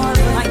word is all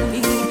I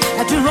need.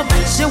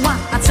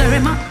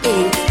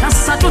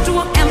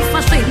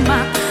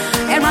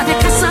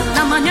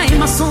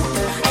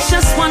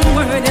 Just one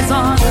word is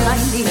all I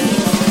need.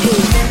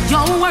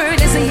 Your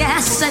word is a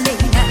yes and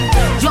amen.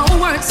 Your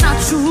words are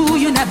true,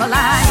 you never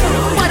lie.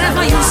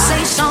 Whatever you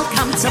say shall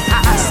come to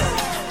pass.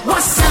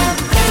 What's up?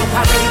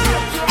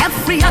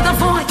 Every other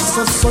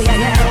voice, so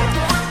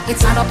yeah.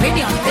 It's an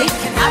opinion, they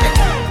can have it.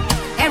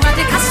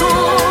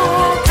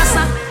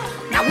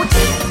 Now what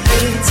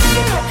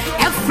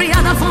every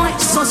other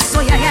voice,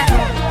 so yeah.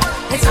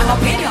 It's an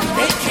opinion,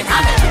 they can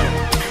have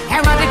it.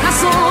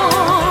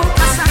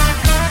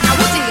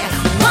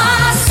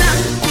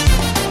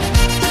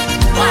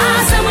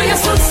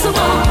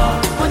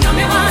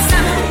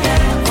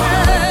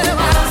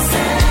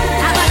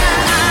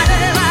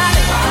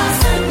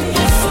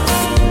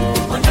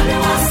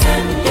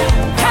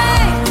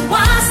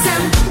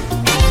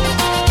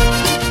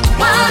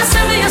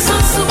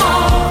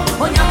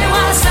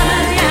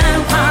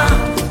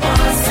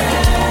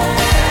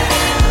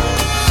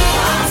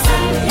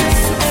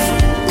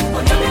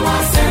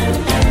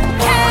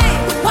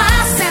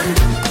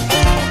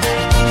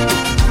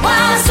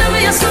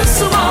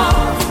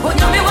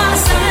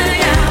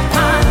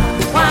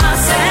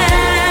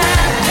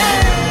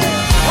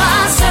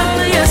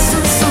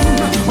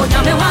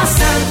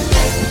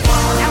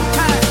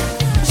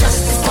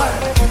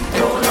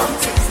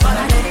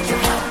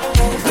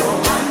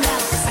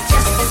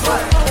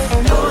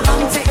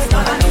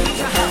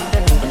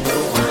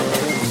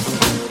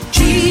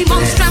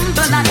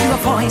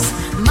 Voice.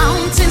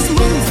 Mountains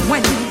move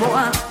when you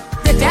roar.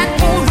 The dead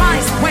will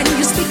rise when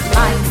you speak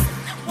life.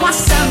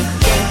 What's up?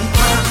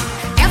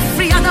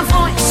 Every other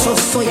voice,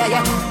 so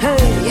yeah.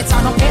 Hey, it's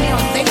an opinion,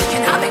 they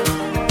can have it.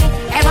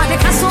 Everybody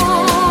casa.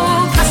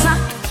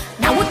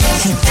 Now what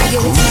you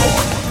do?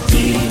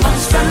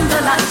 Demons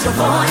tremble at your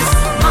voice.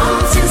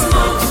 Mountains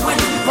move when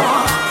you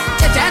roar.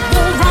 The dead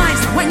will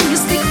rise when you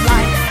speak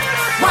life.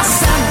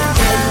 What's up?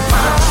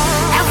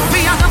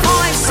 Every other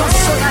voice,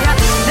 so yeah.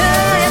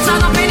 Hey, it's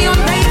an opinion,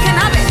 they can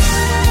have it.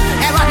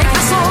 Everybody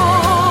casa.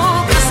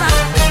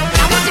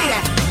 Now what do you?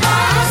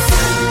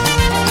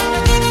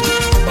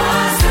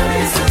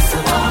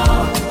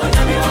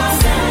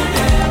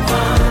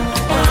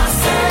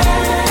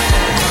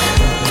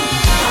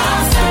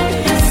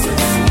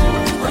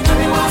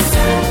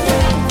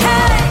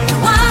 Hey,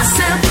 what's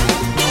up?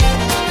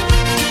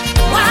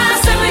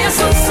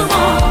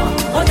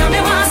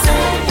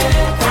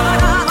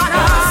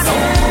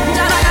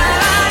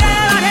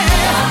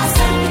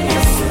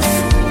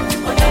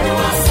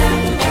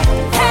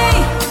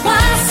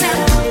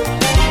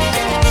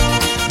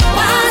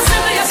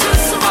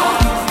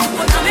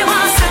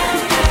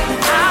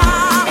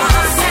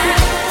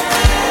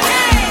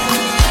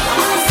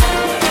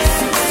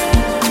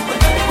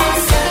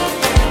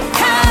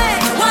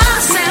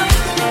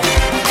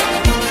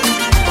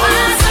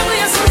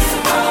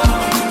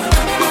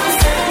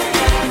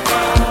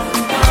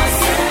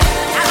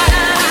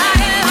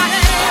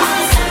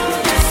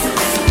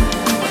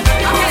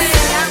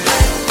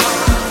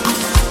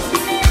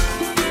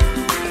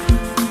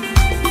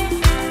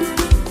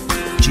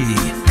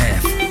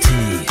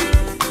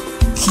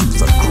 Keep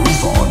the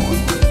groove on.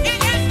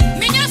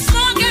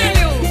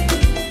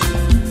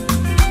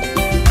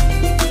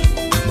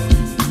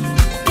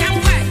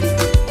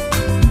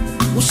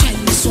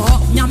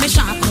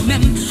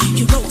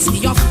 You wrote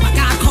me off, but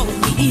God called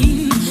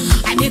me in.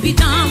 I may be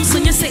down, so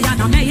you say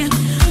I'm a man.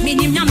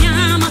 Meaning, I'm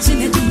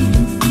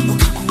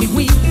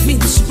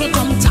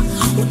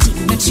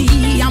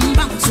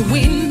about to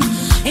win.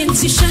 And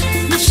Tisha,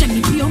 my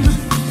shame,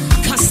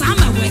 cause I'm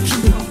a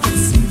working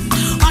boss.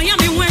 I am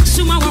in work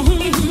to my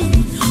home.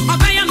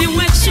 I am in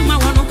work to my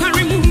one.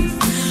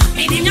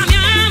 Meaning, I'm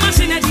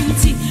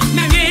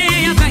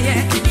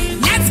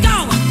let's go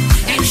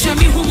and show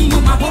me whom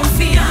my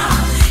bonfire.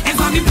 And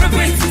for me,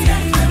 preference.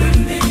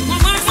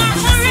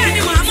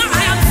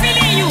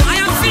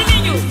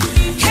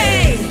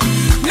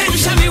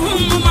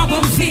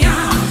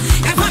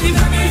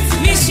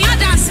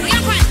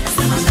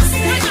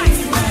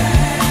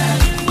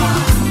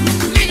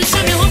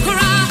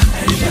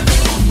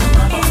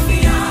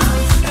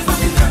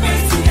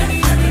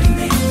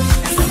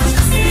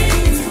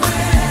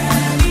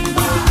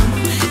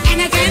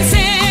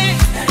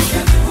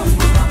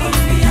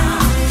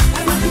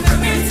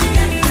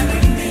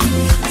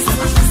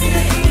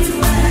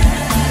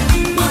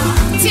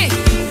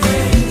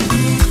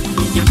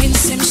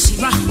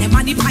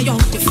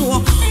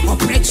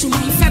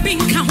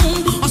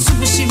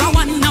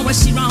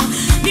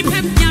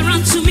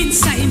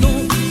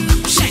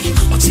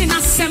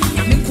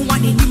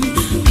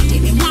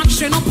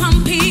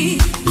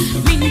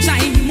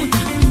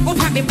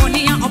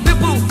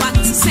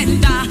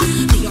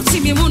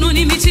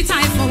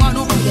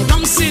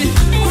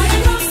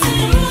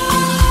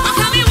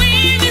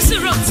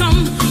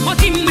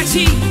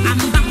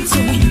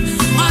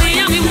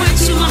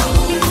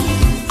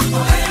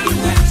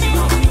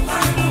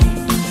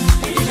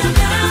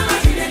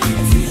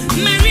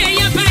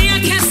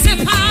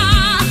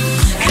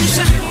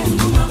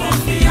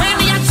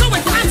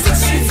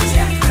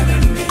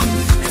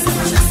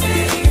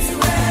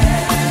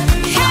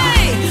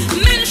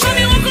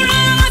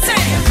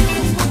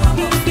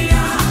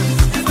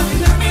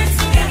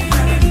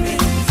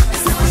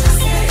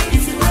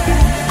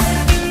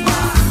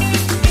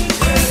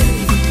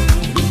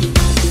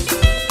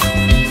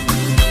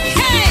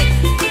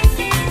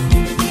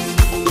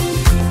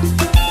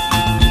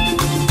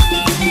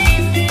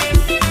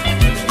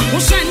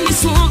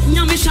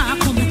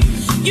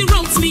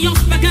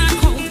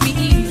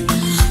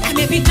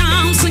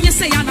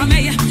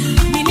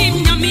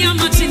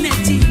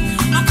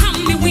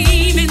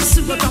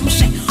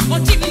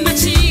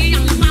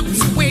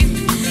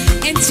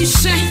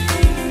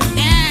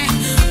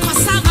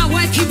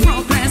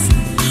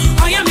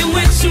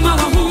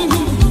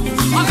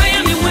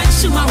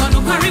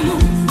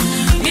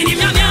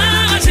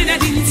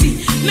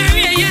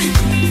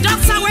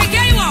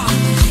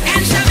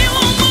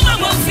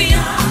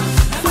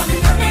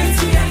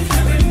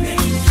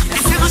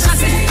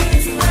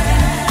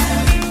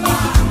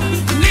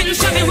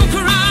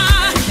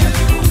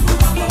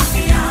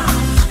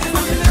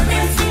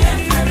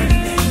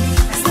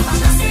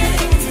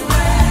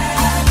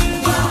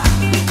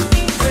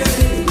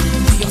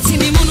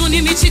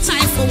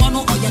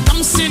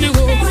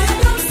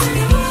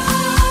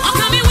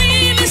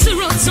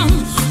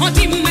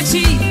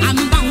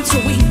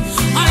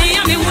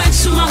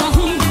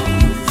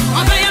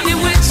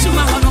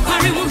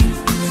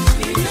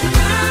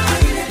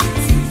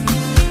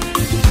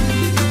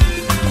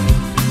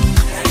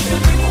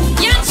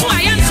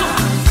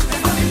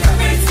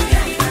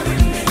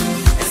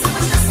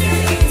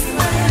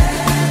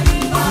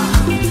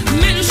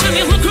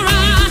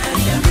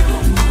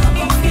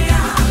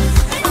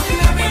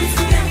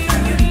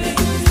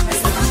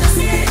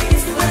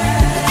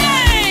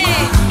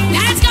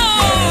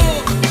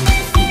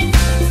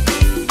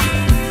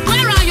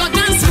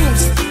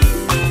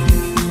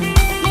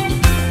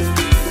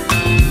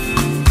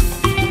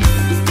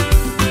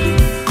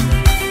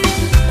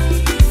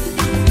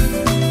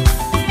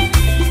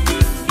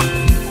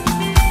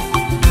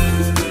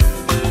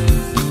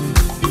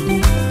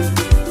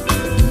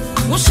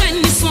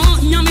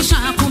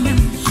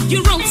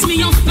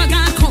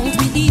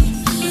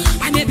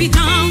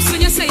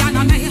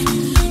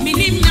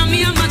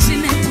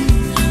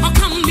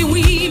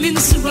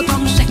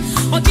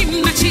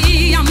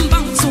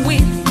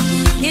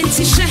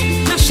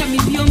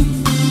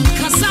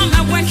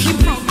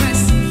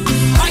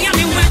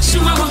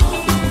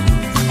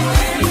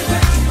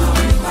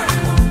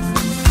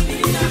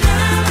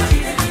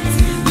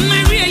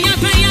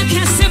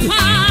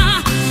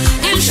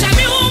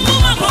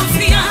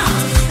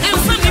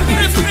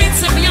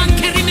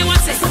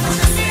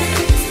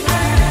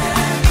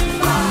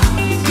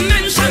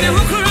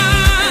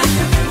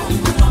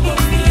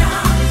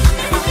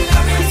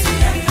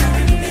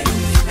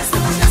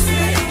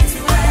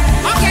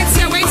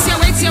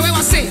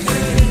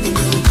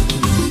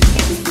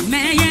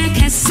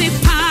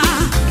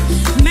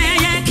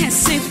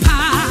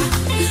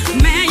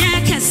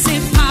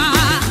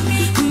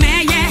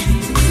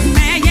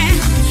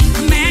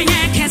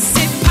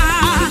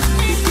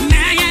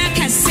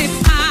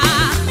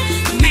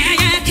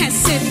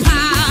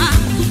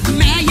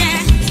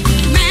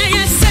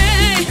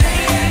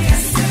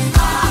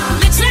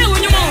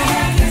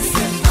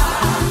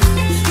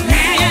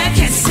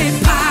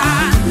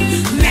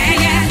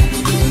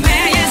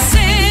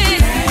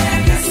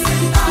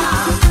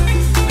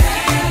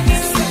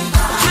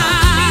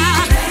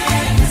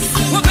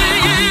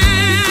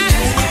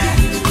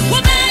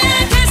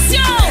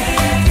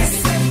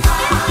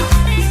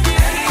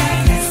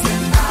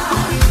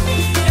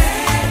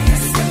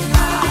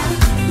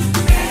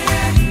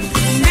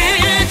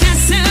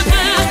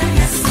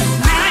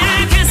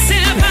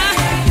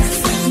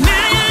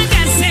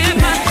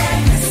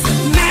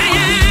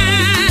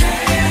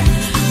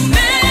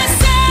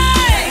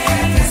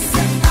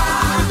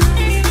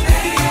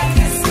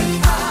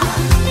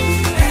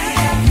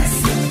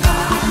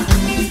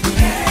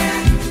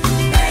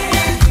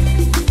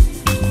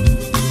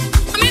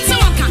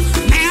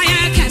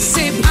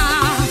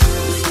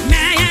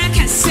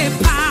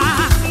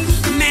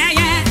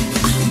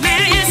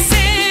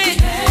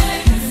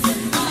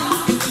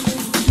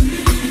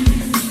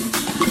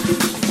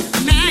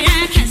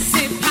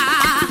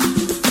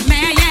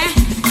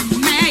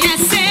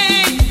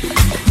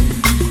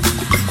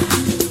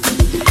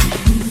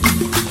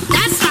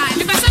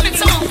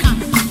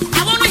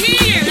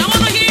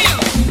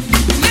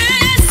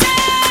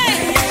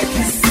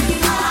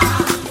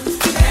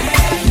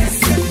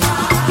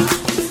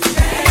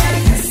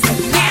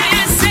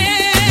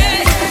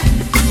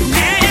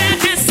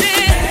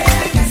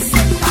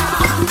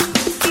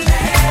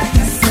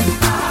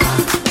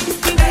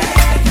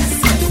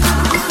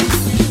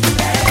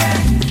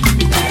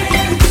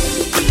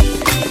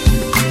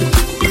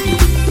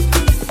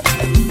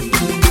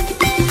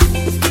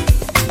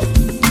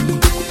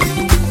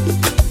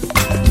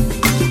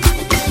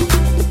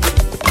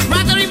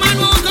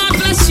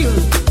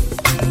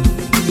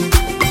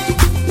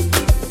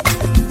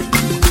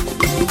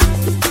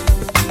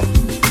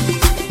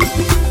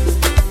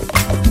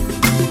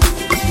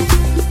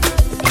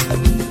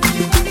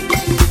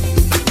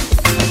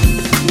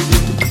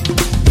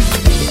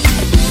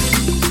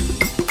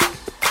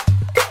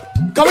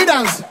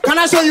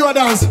 I show you a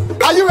dance?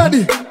 Are you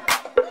ready?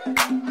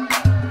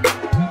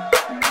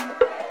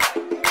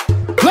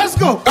 Let's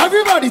go,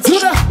 everybody to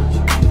the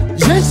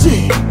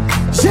Jesse,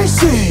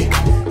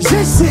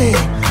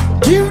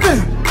 give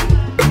them.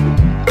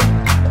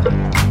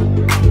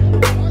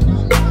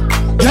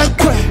 Get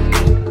quick.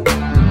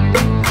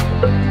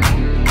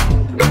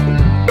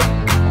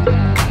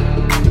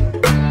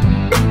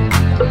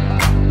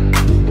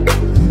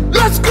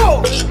 Let's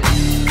go.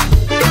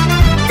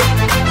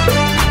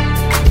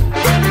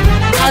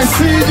 I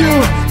see you.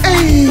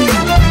 Hey,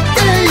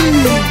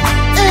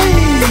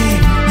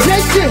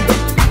 yes.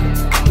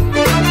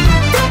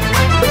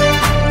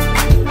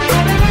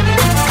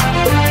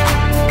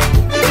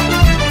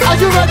 Are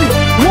you ready?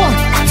 1,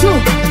 2,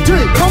 3.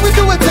 Can we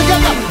do it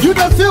together? You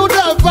don't feel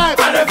that vibe.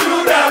 I don't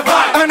feel that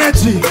vibe.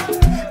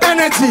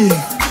 Energy.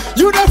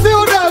 You don't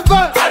feel that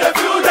vibe. I don't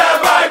feel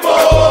that vibe.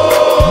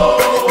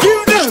 Oh.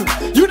 Give them.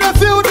 You don't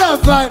feel that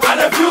vibe. I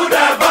don't feel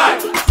that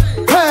vibe.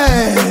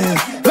 Hey,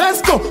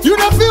 let's go. You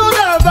don't feel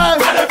that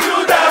vibe. I don't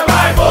feel that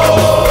vibe.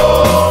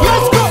 Oh.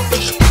 Let's go.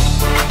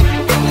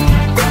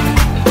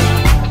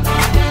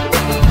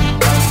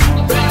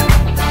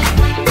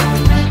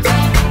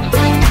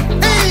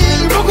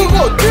 Hey,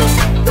 go.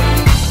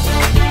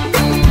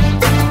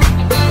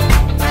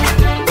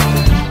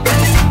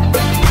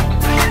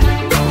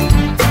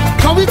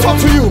 Can we talk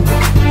to you?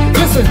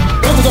 Listen,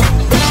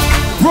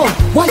 bro,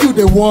 why you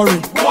dey worry?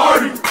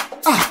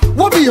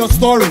 What be your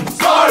story?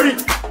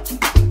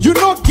 You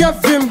not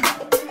give him.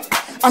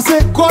 I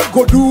say God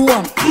go do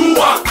one.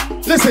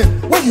 Listen,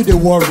 why you dey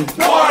worry?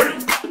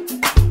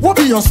 What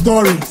be your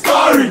story?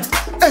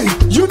 Hey,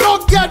 you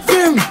not get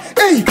him.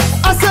 Hey,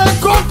 I say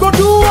God go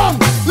do one.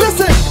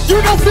 Listen,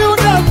 you don't feel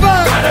that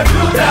vibe. I don't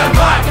feel that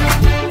vibe.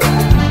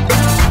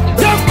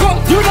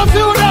 You don't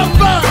feel that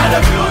vibe. I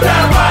don't feel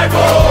that vibe. Oh.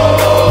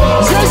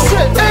 Just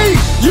say, hey,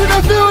 you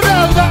don't feel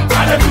that vibe. I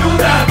don't feel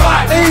that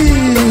vibe.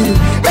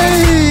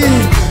 Hey,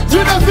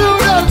 you don't feel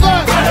that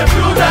vibe. I don't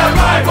feel that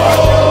vibe.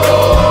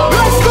 Oh.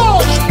 Let's go.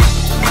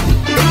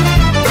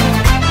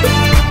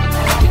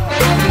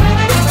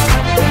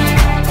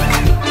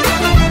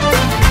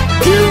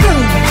 Give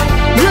them,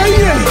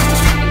 yeah.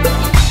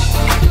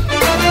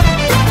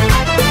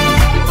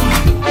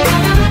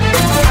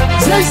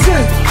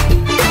 Jason.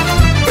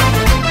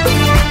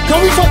 Can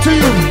we talk to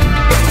you?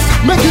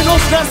 Make you no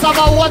stress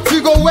about what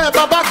you go wear.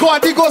 Baba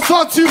God, he go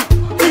sort you.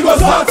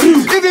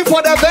 Even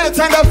for the birds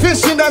and the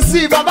fish in the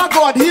sea, Baba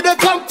God, he dey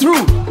come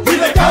through.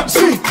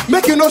 See,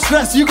 make you no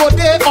stress, you go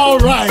there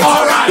alright.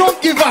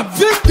 Don't give up,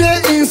 this day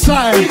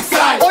inside.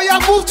 Oh yeah,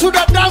 move to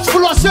the dance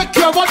floor, shake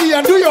your body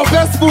and do your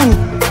best move.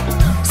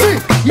 See,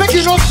 make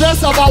you no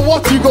stress about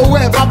what you go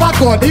wear. Baba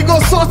God, he go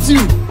sort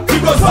you.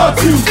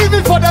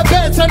 Even for the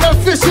birds and the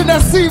fish in the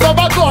sea,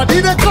 Baba God,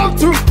 he dey come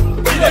through.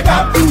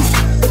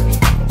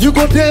 You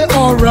go there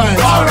alright.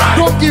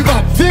 Don't give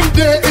up, them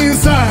there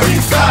inside.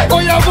 Oh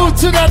yeah, move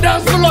to the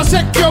dance floor,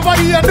 shake your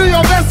body and do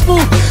your best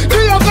move.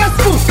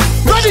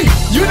 Ready?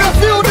 You don't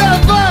feel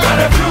that vibe.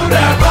 I don't feel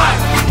that vibe.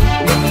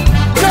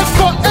 Just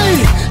for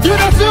A, you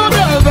don't feel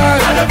that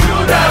vibe. I don't feel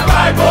that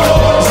vibe.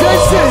 Oh.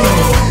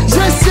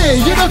 Just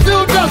say, you don't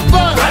feel that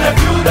vibe. I don't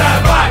feel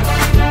that vibe.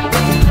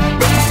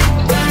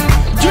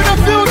 You don't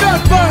feel that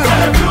vibe.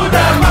 I don't feel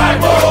that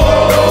vibe.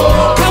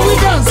 Oh. Can we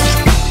dance?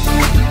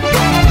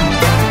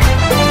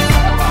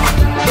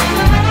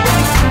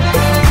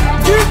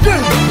 Give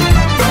them.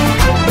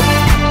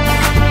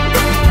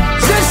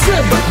 Just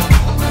say.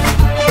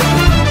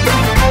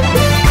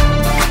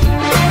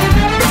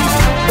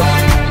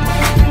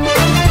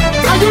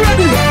 Are you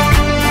ready?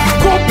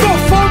 Go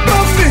for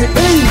mommy.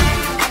 Hey.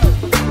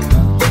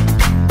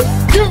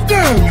 Give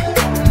them.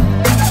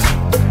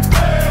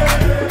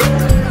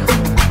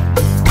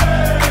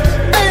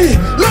 Hey,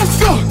 let's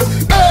go.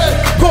 Hey,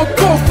 go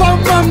for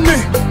mommy.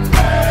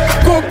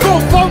 Go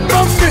for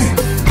mommy.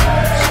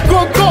 Go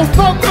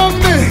for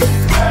mommy.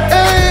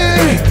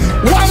 Hey,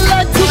 one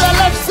leg to the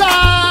left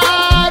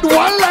side,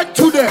 one leg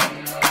to the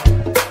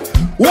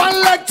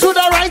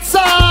right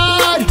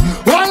side,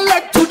 one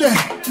leg to the.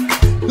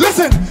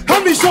 Listen,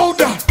 hand me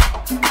shoulder.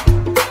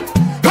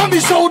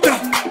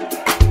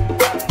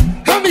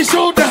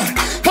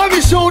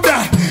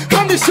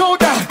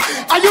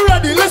 Are you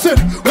ready? Listen,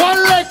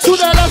 one leg to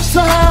the left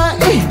side,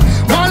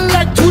 one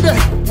leg to the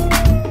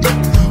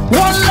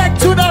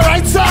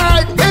right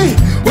side,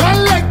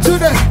 one leg to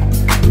the.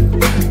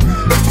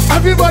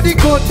 Everybody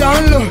go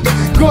down low,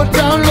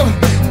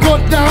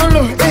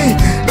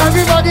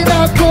 everybody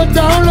now go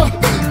down low.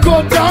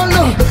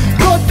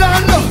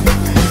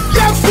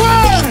 Yes,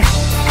 sir.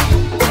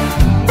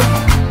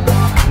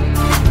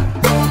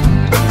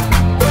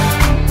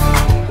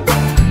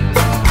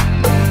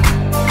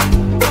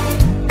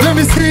 Let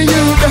me see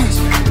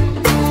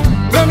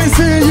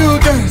you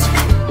dance.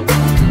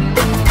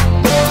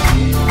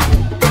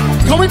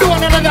 Can we do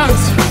another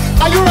dance?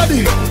 Are you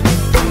ready?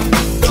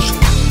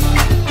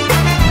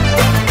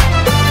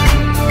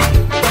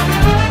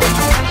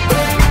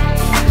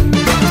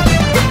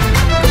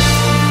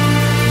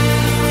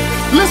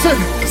 Listen,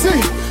 see,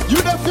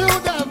 you don't feel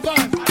that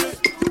vibe.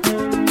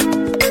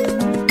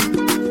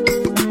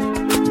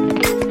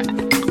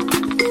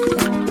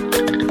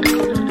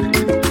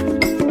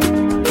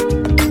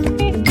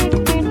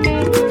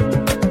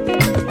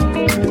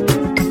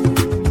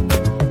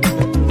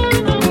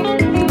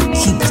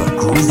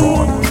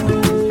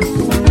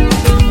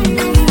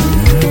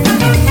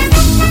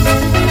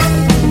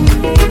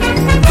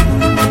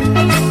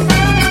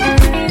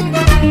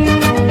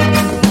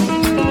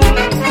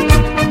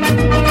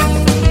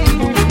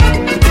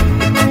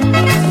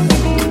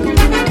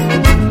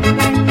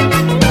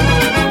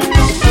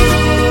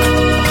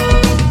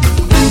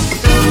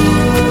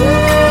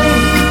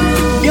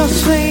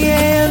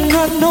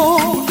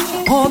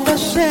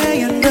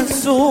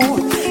 so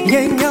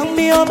yam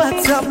me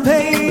about to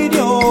pay you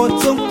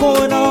to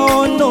go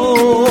down no.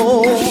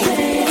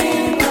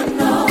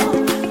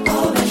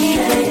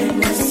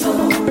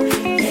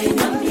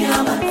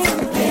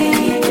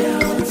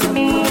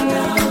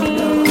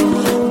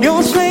 You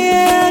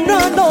say no,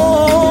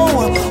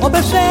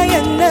 obey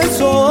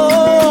so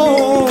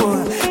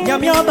yam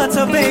me about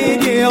to pay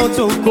you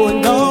to go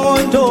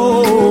down no.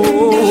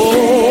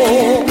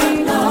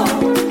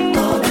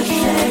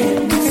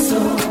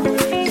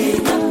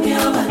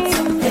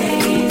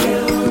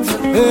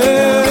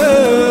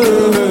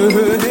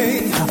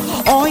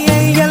 Oh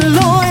yeah, yeah,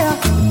 lawyer,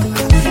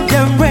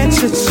 yeah,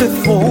 wretched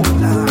phone,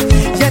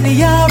 yeah, the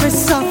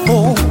Yaris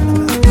phone,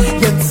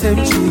 yeah,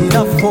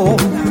 tempted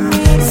phone,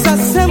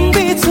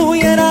 Sasembi to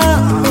Yena,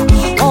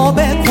 oh,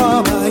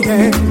 Bekwama,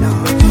 yeah,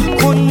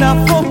 Kuna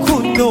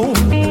Fokuno,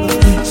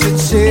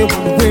 Chiche,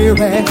 we're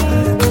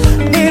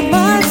it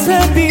might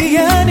be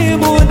any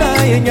Muna,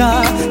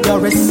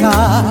 Yarisa,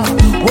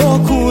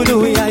 Wokudu,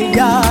 ya,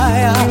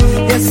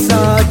 yes, I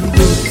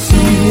do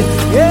see,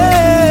 yeah.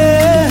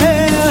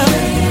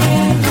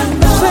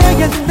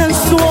 And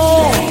so,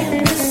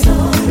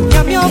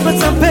 yam yam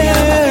but a pay.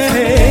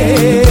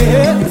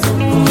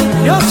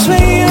 You're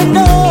saying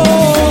no,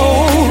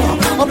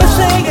 I'm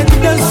saying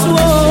that's so.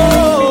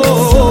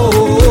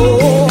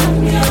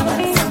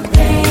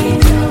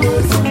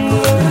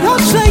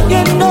 You're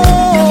saying no,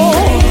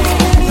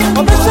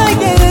 I'm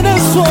saying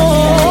that's so.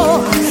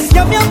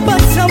 Yam yam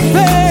but a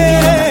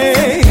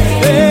pay.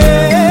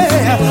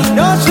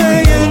 You're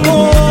saying no,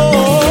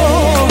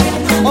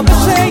 I'm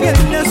saying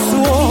that's so.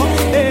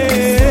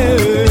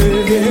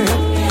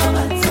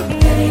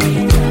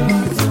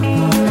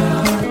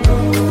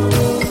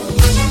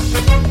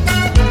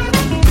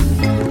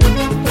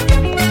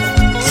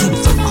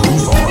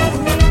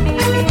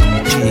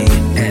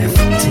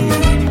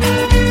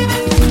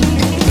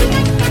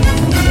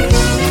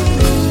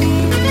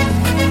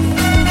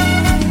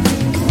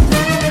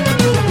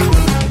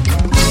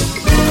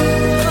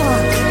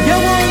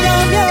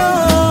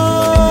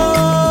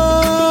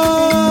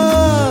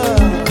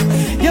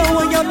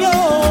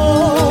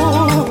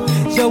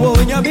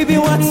 Baby,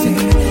 what's it?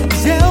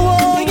 Jewo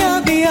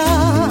yamia,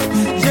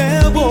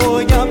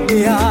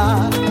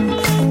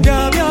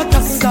 yamia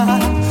kasa,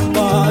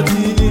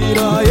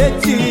 badira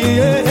eti.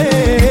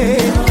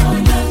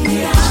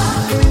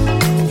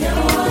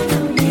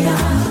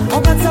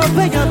 Okata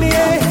pe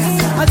yamie,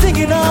 I think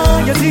you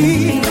know you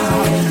see.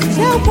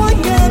 Jewo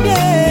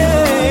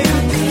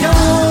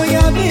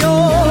yamio,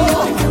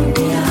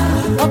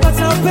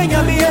 okata pe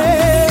yamie,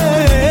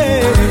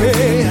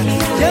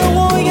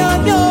 jewo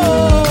yamio.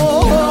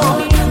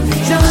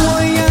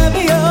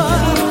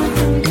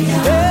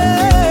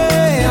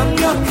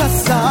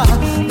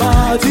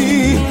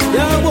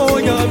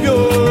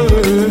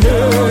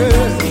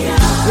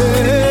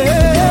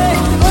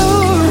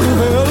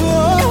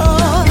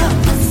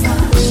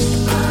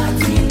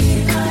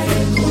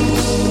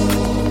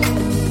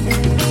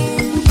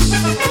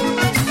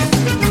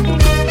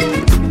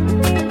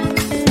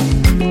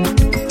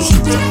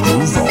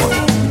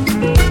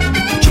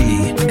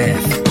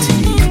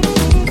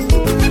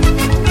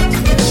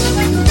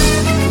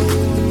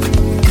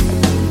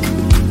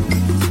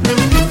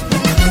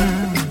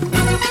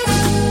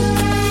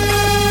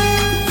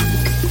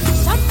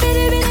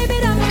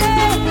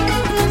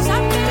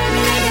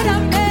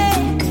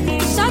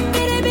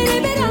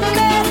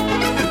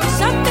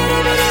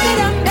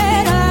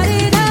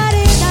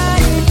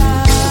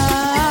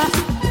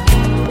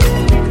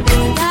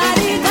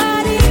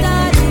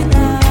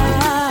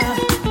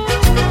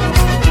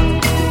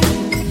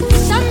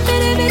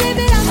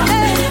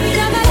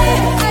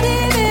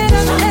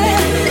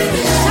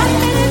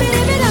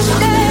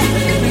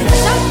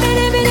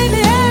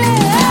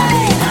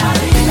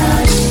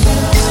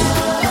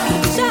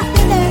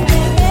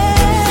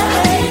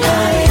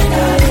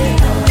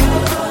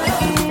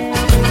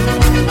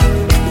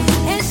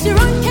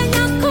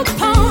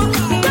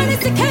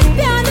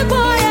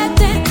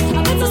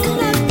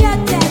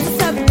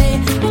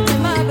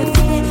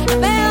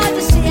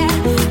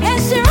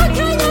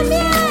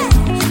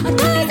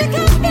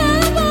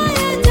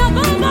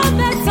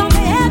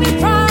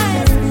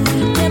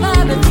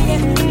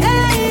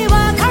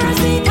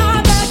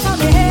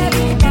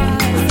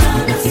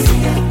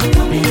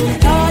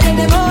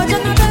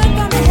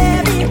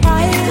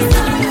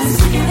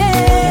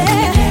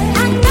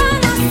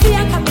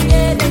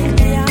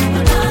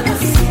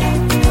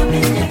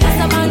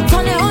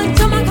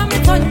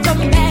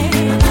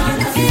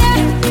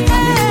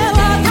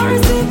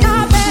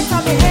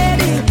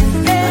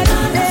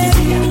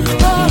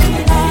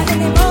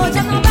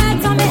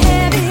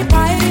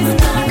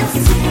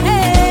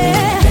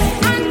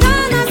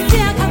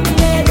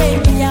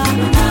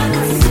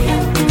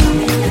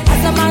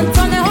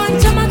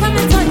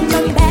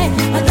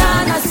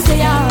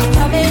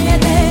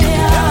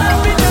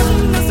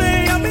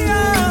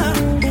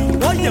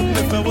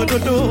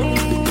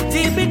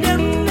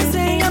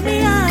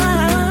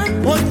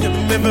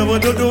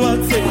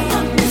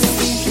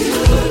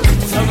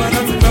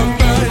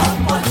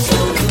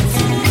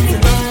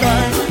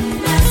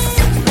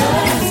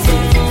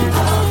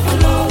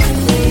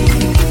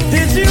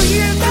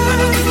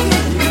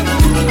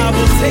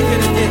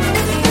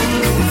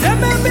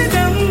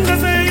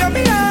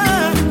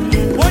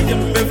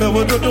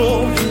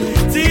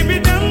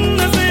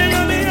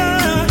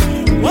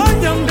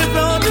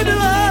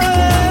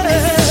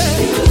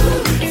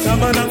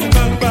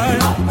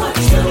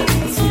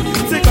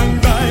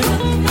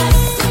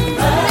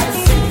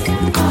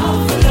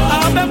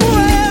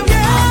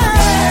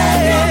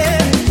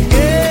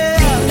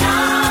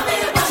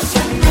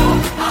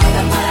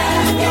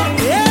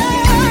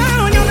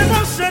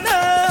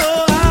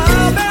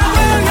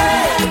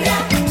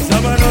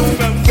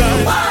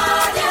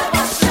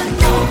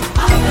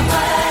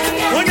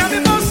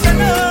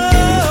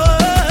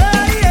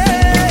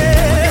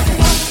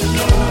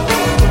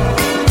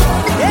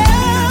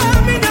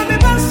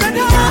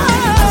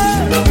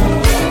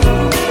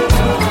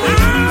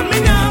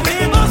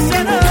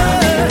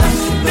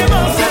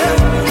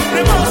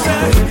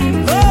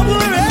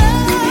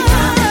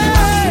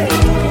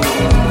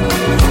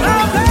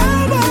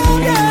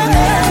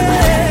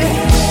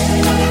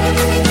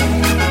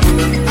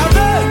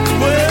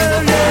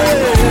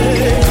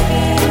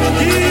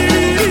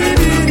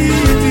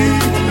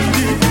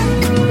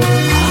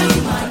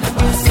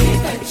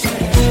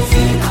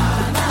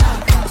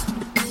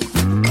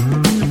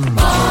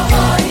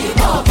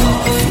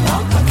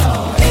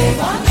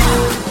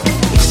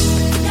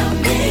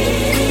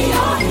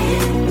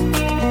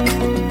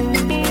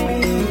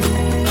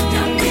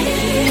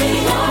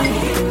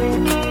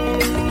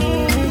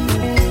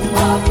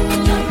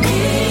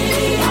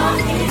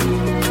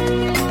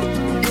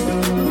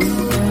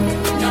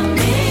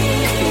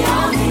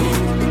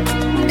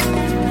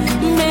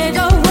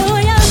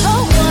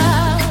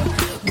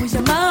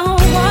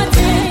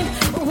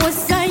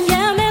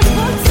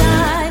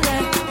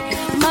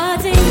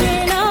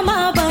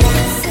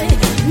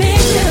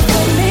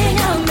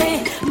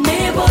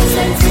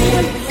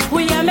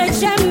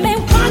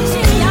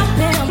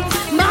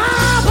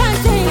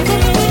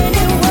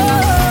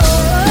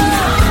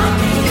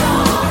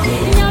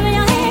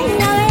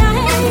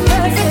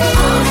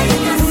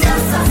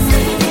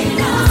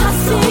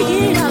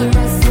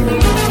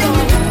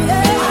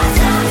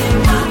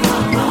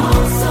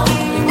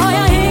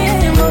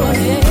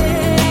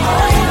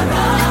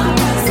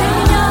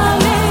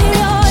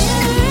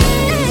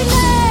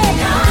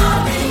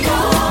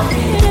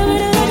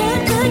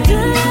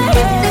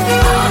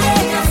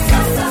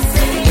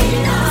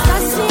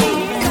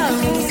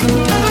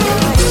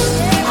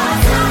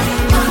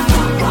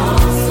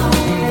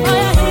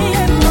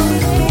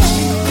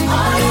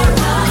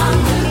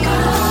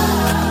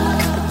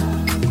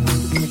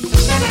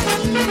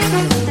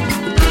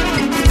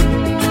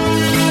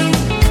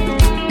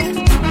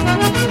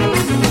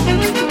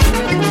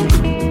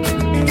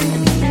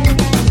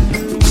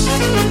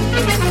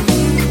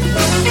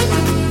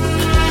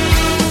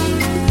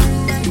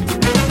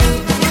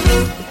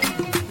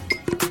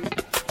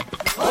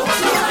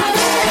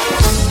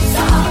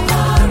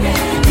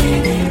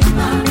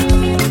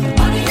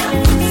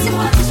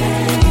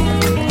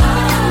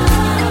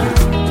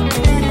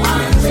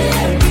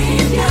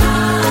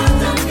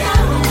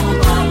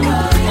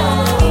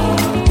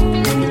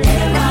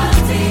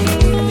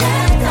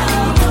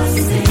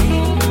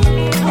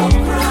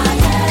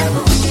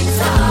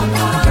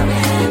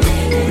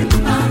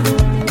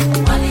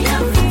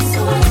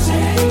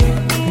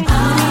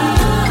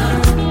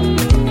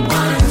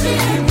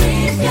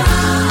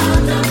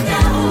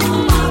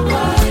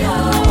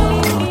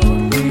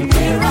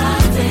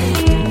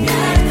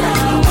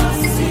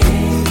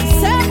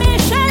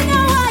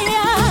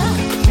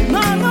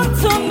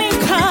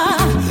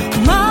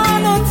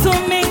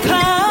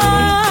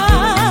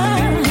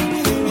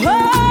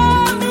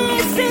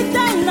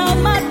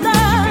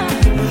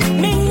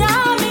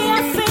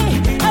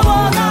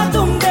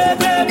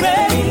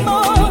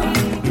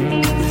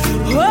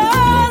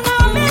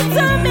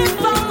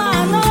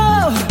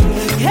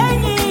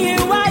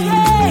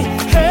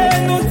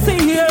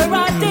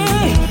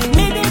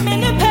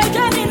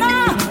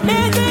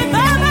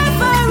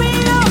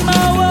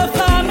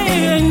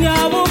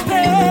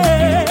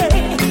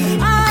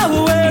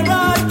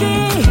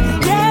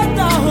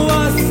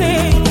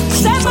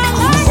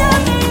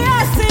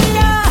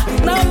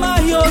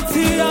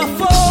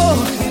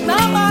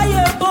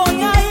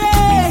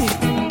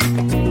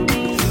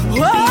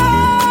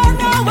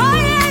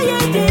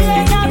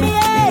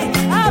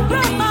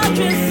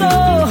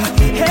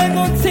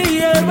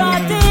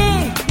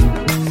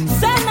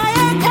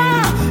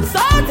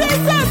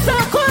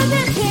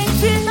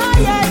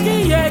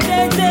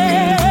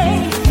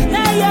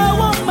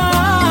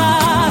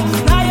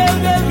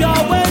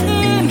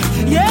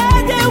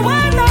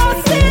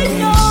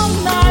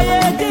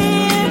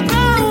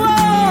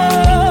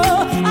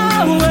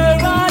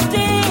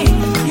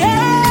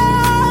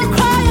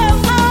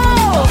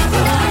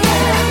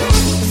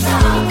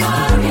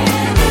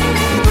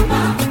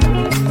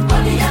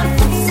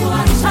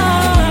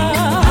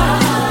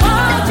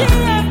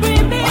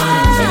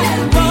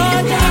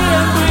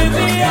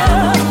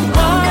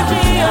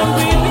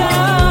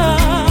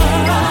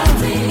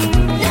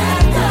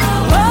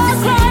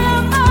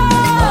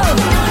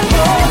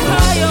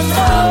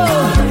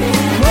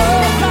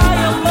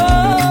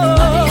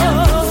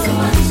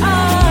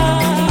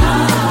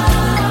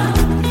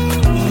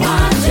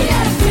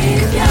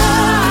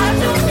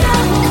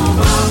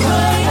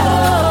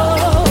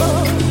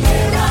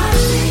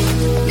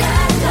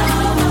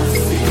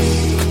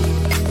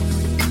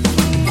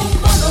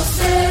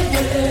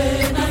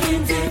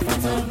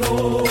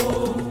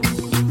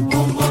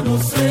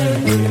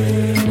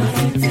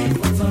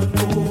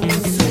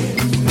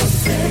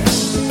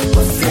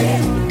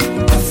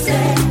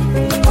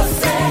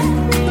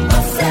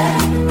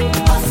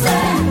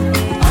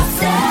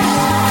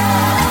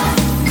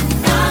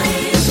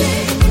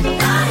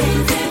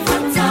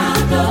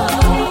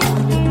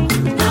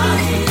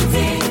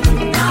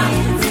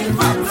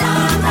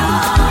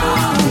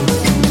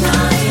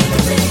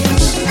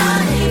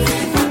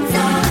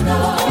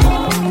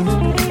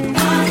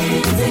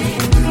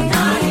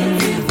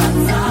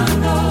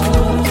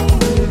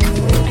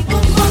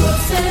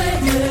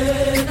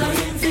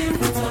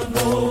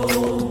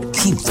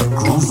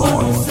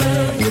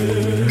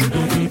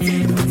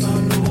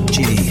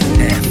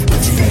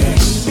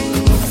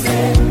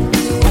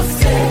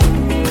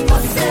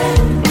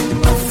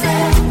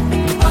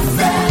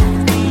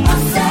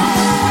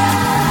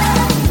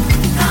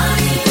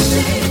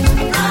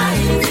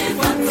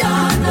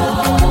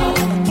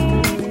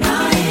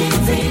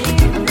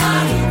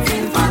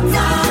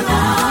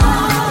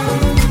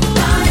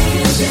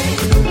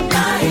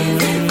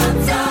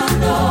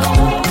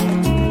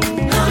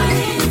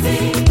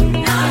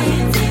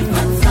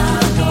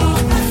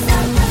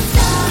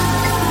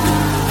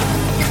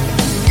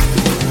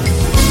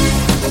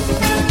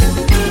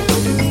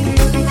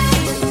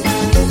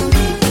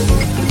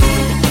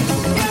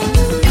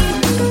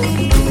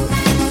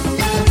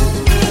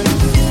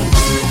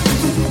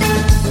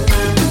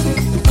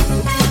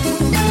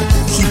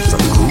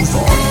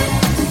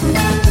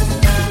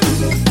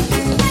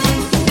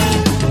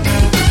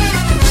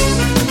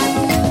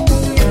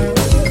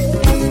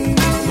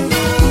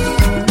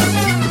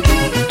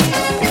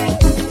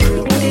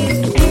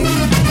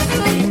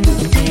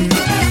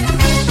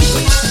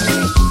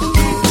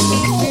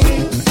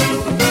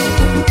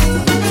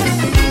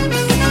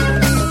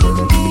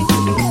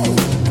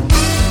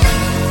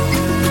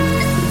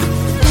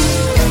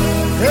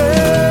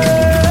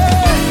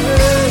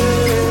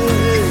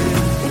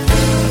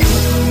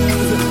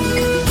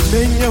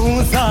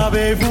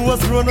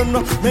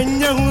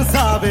 Menya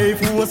usabe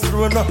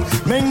fuosrono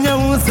menya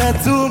usa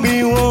to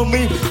me wo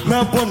me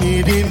na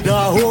boni dinda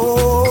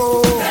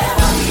ho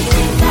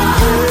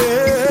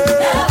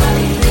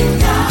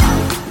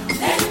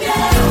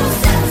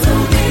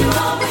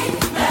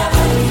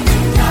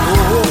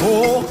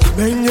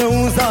menya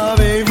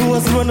usabe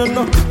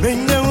fuosrono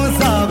menya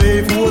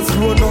usabe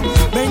fuosrono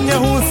menya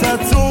usa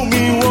to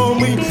me wo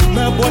me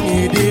na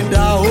boni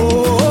dinda ho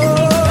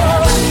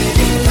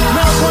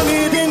na boni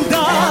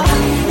dinda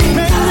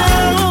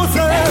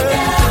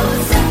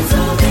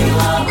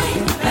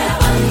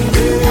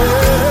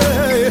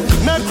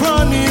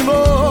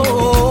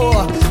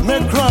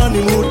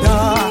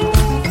Muda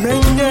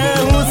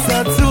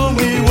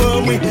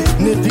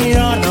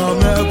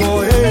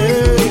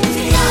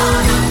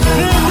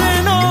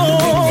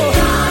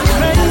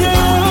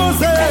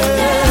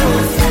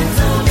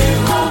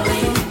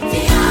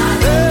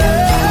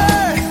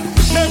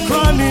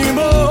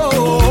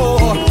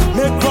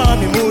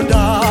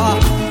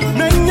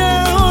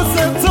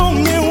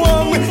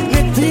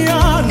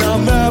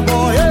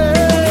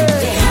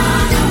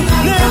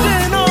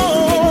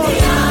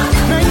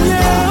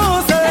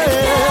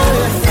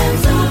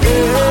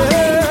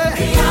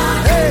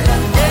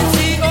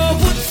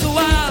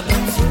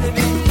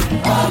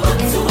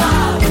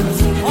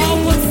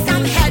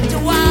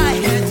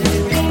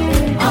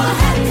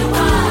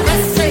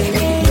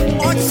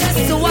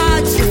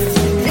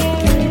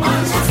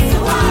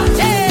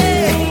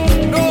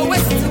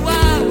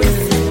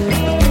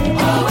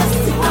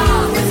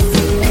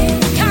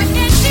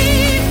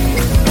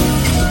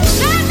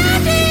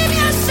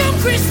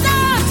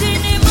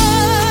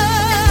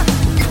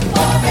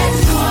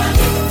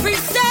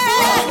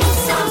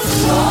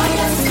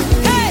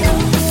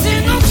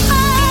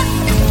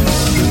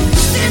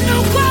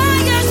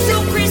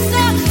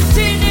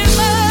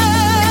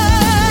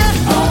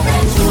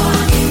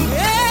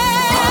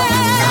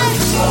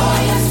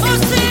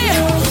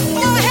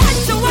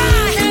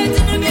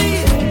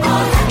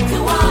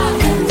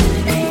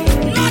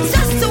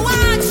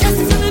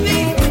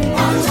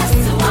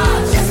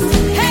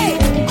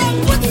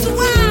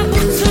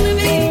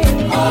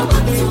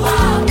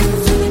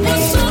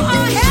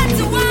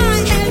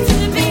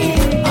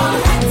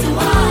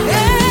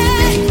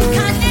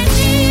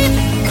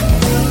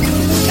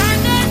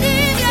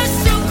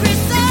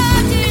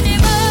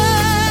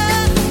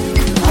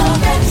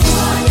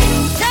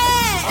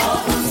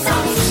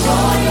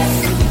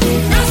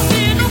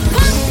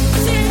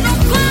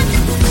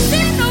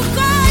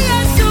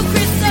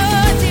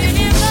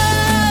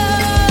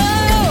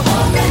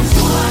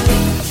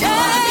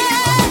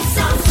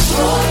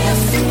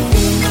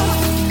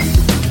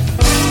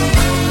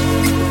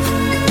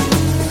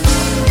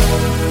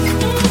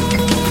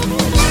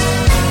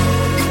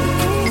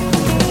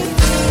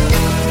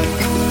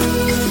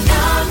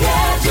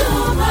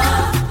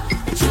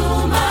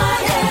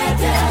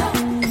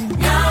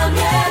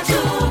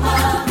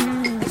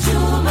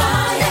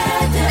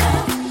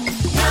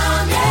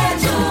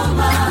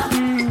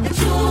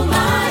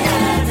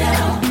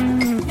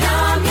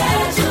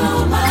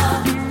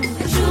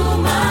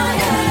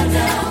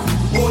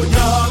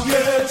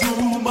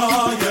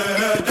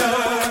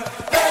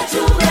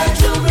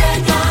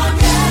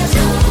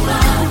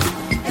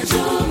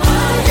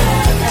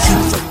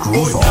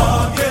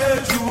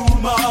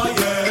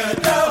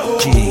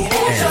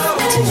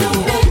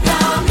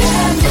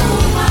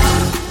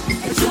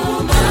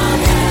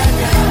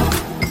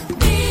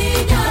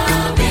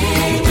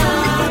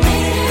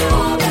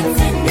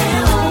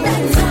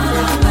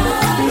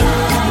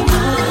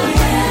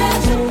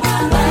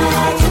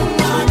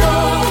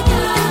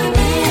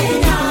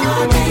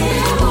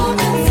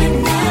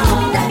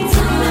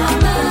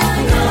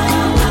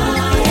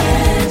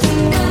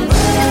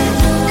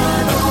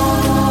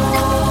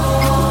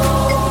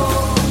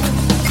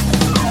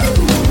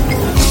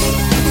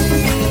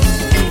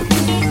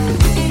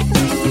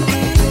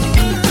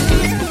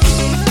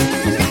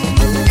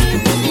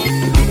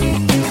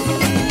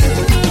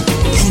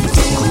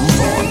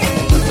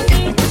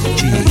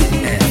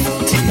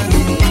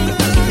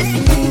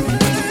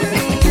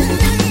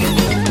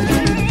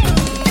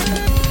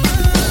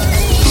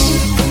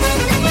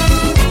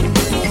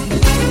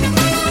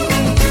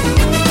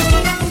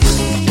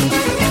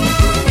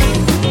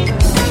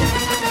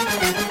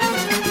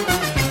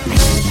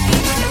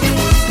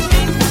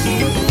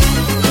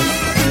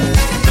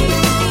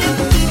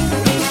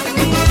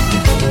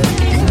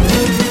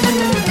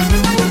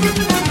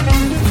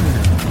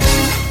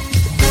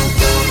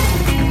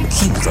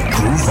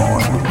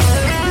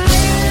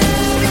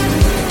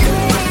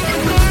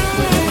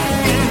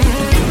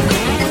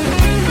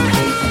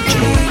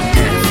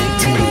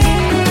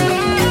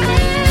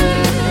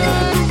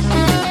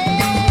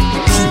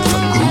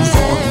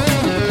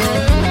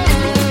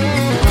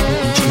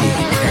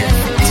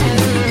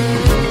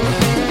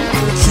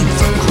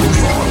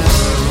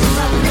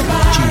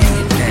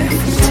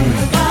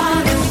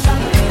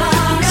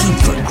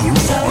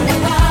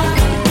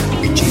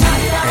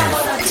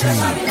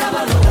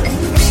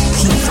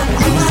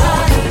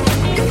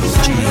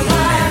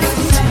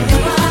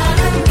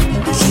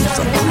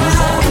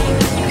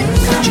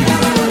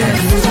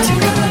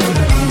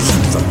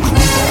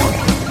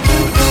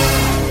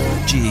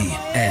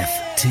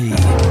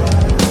GFT.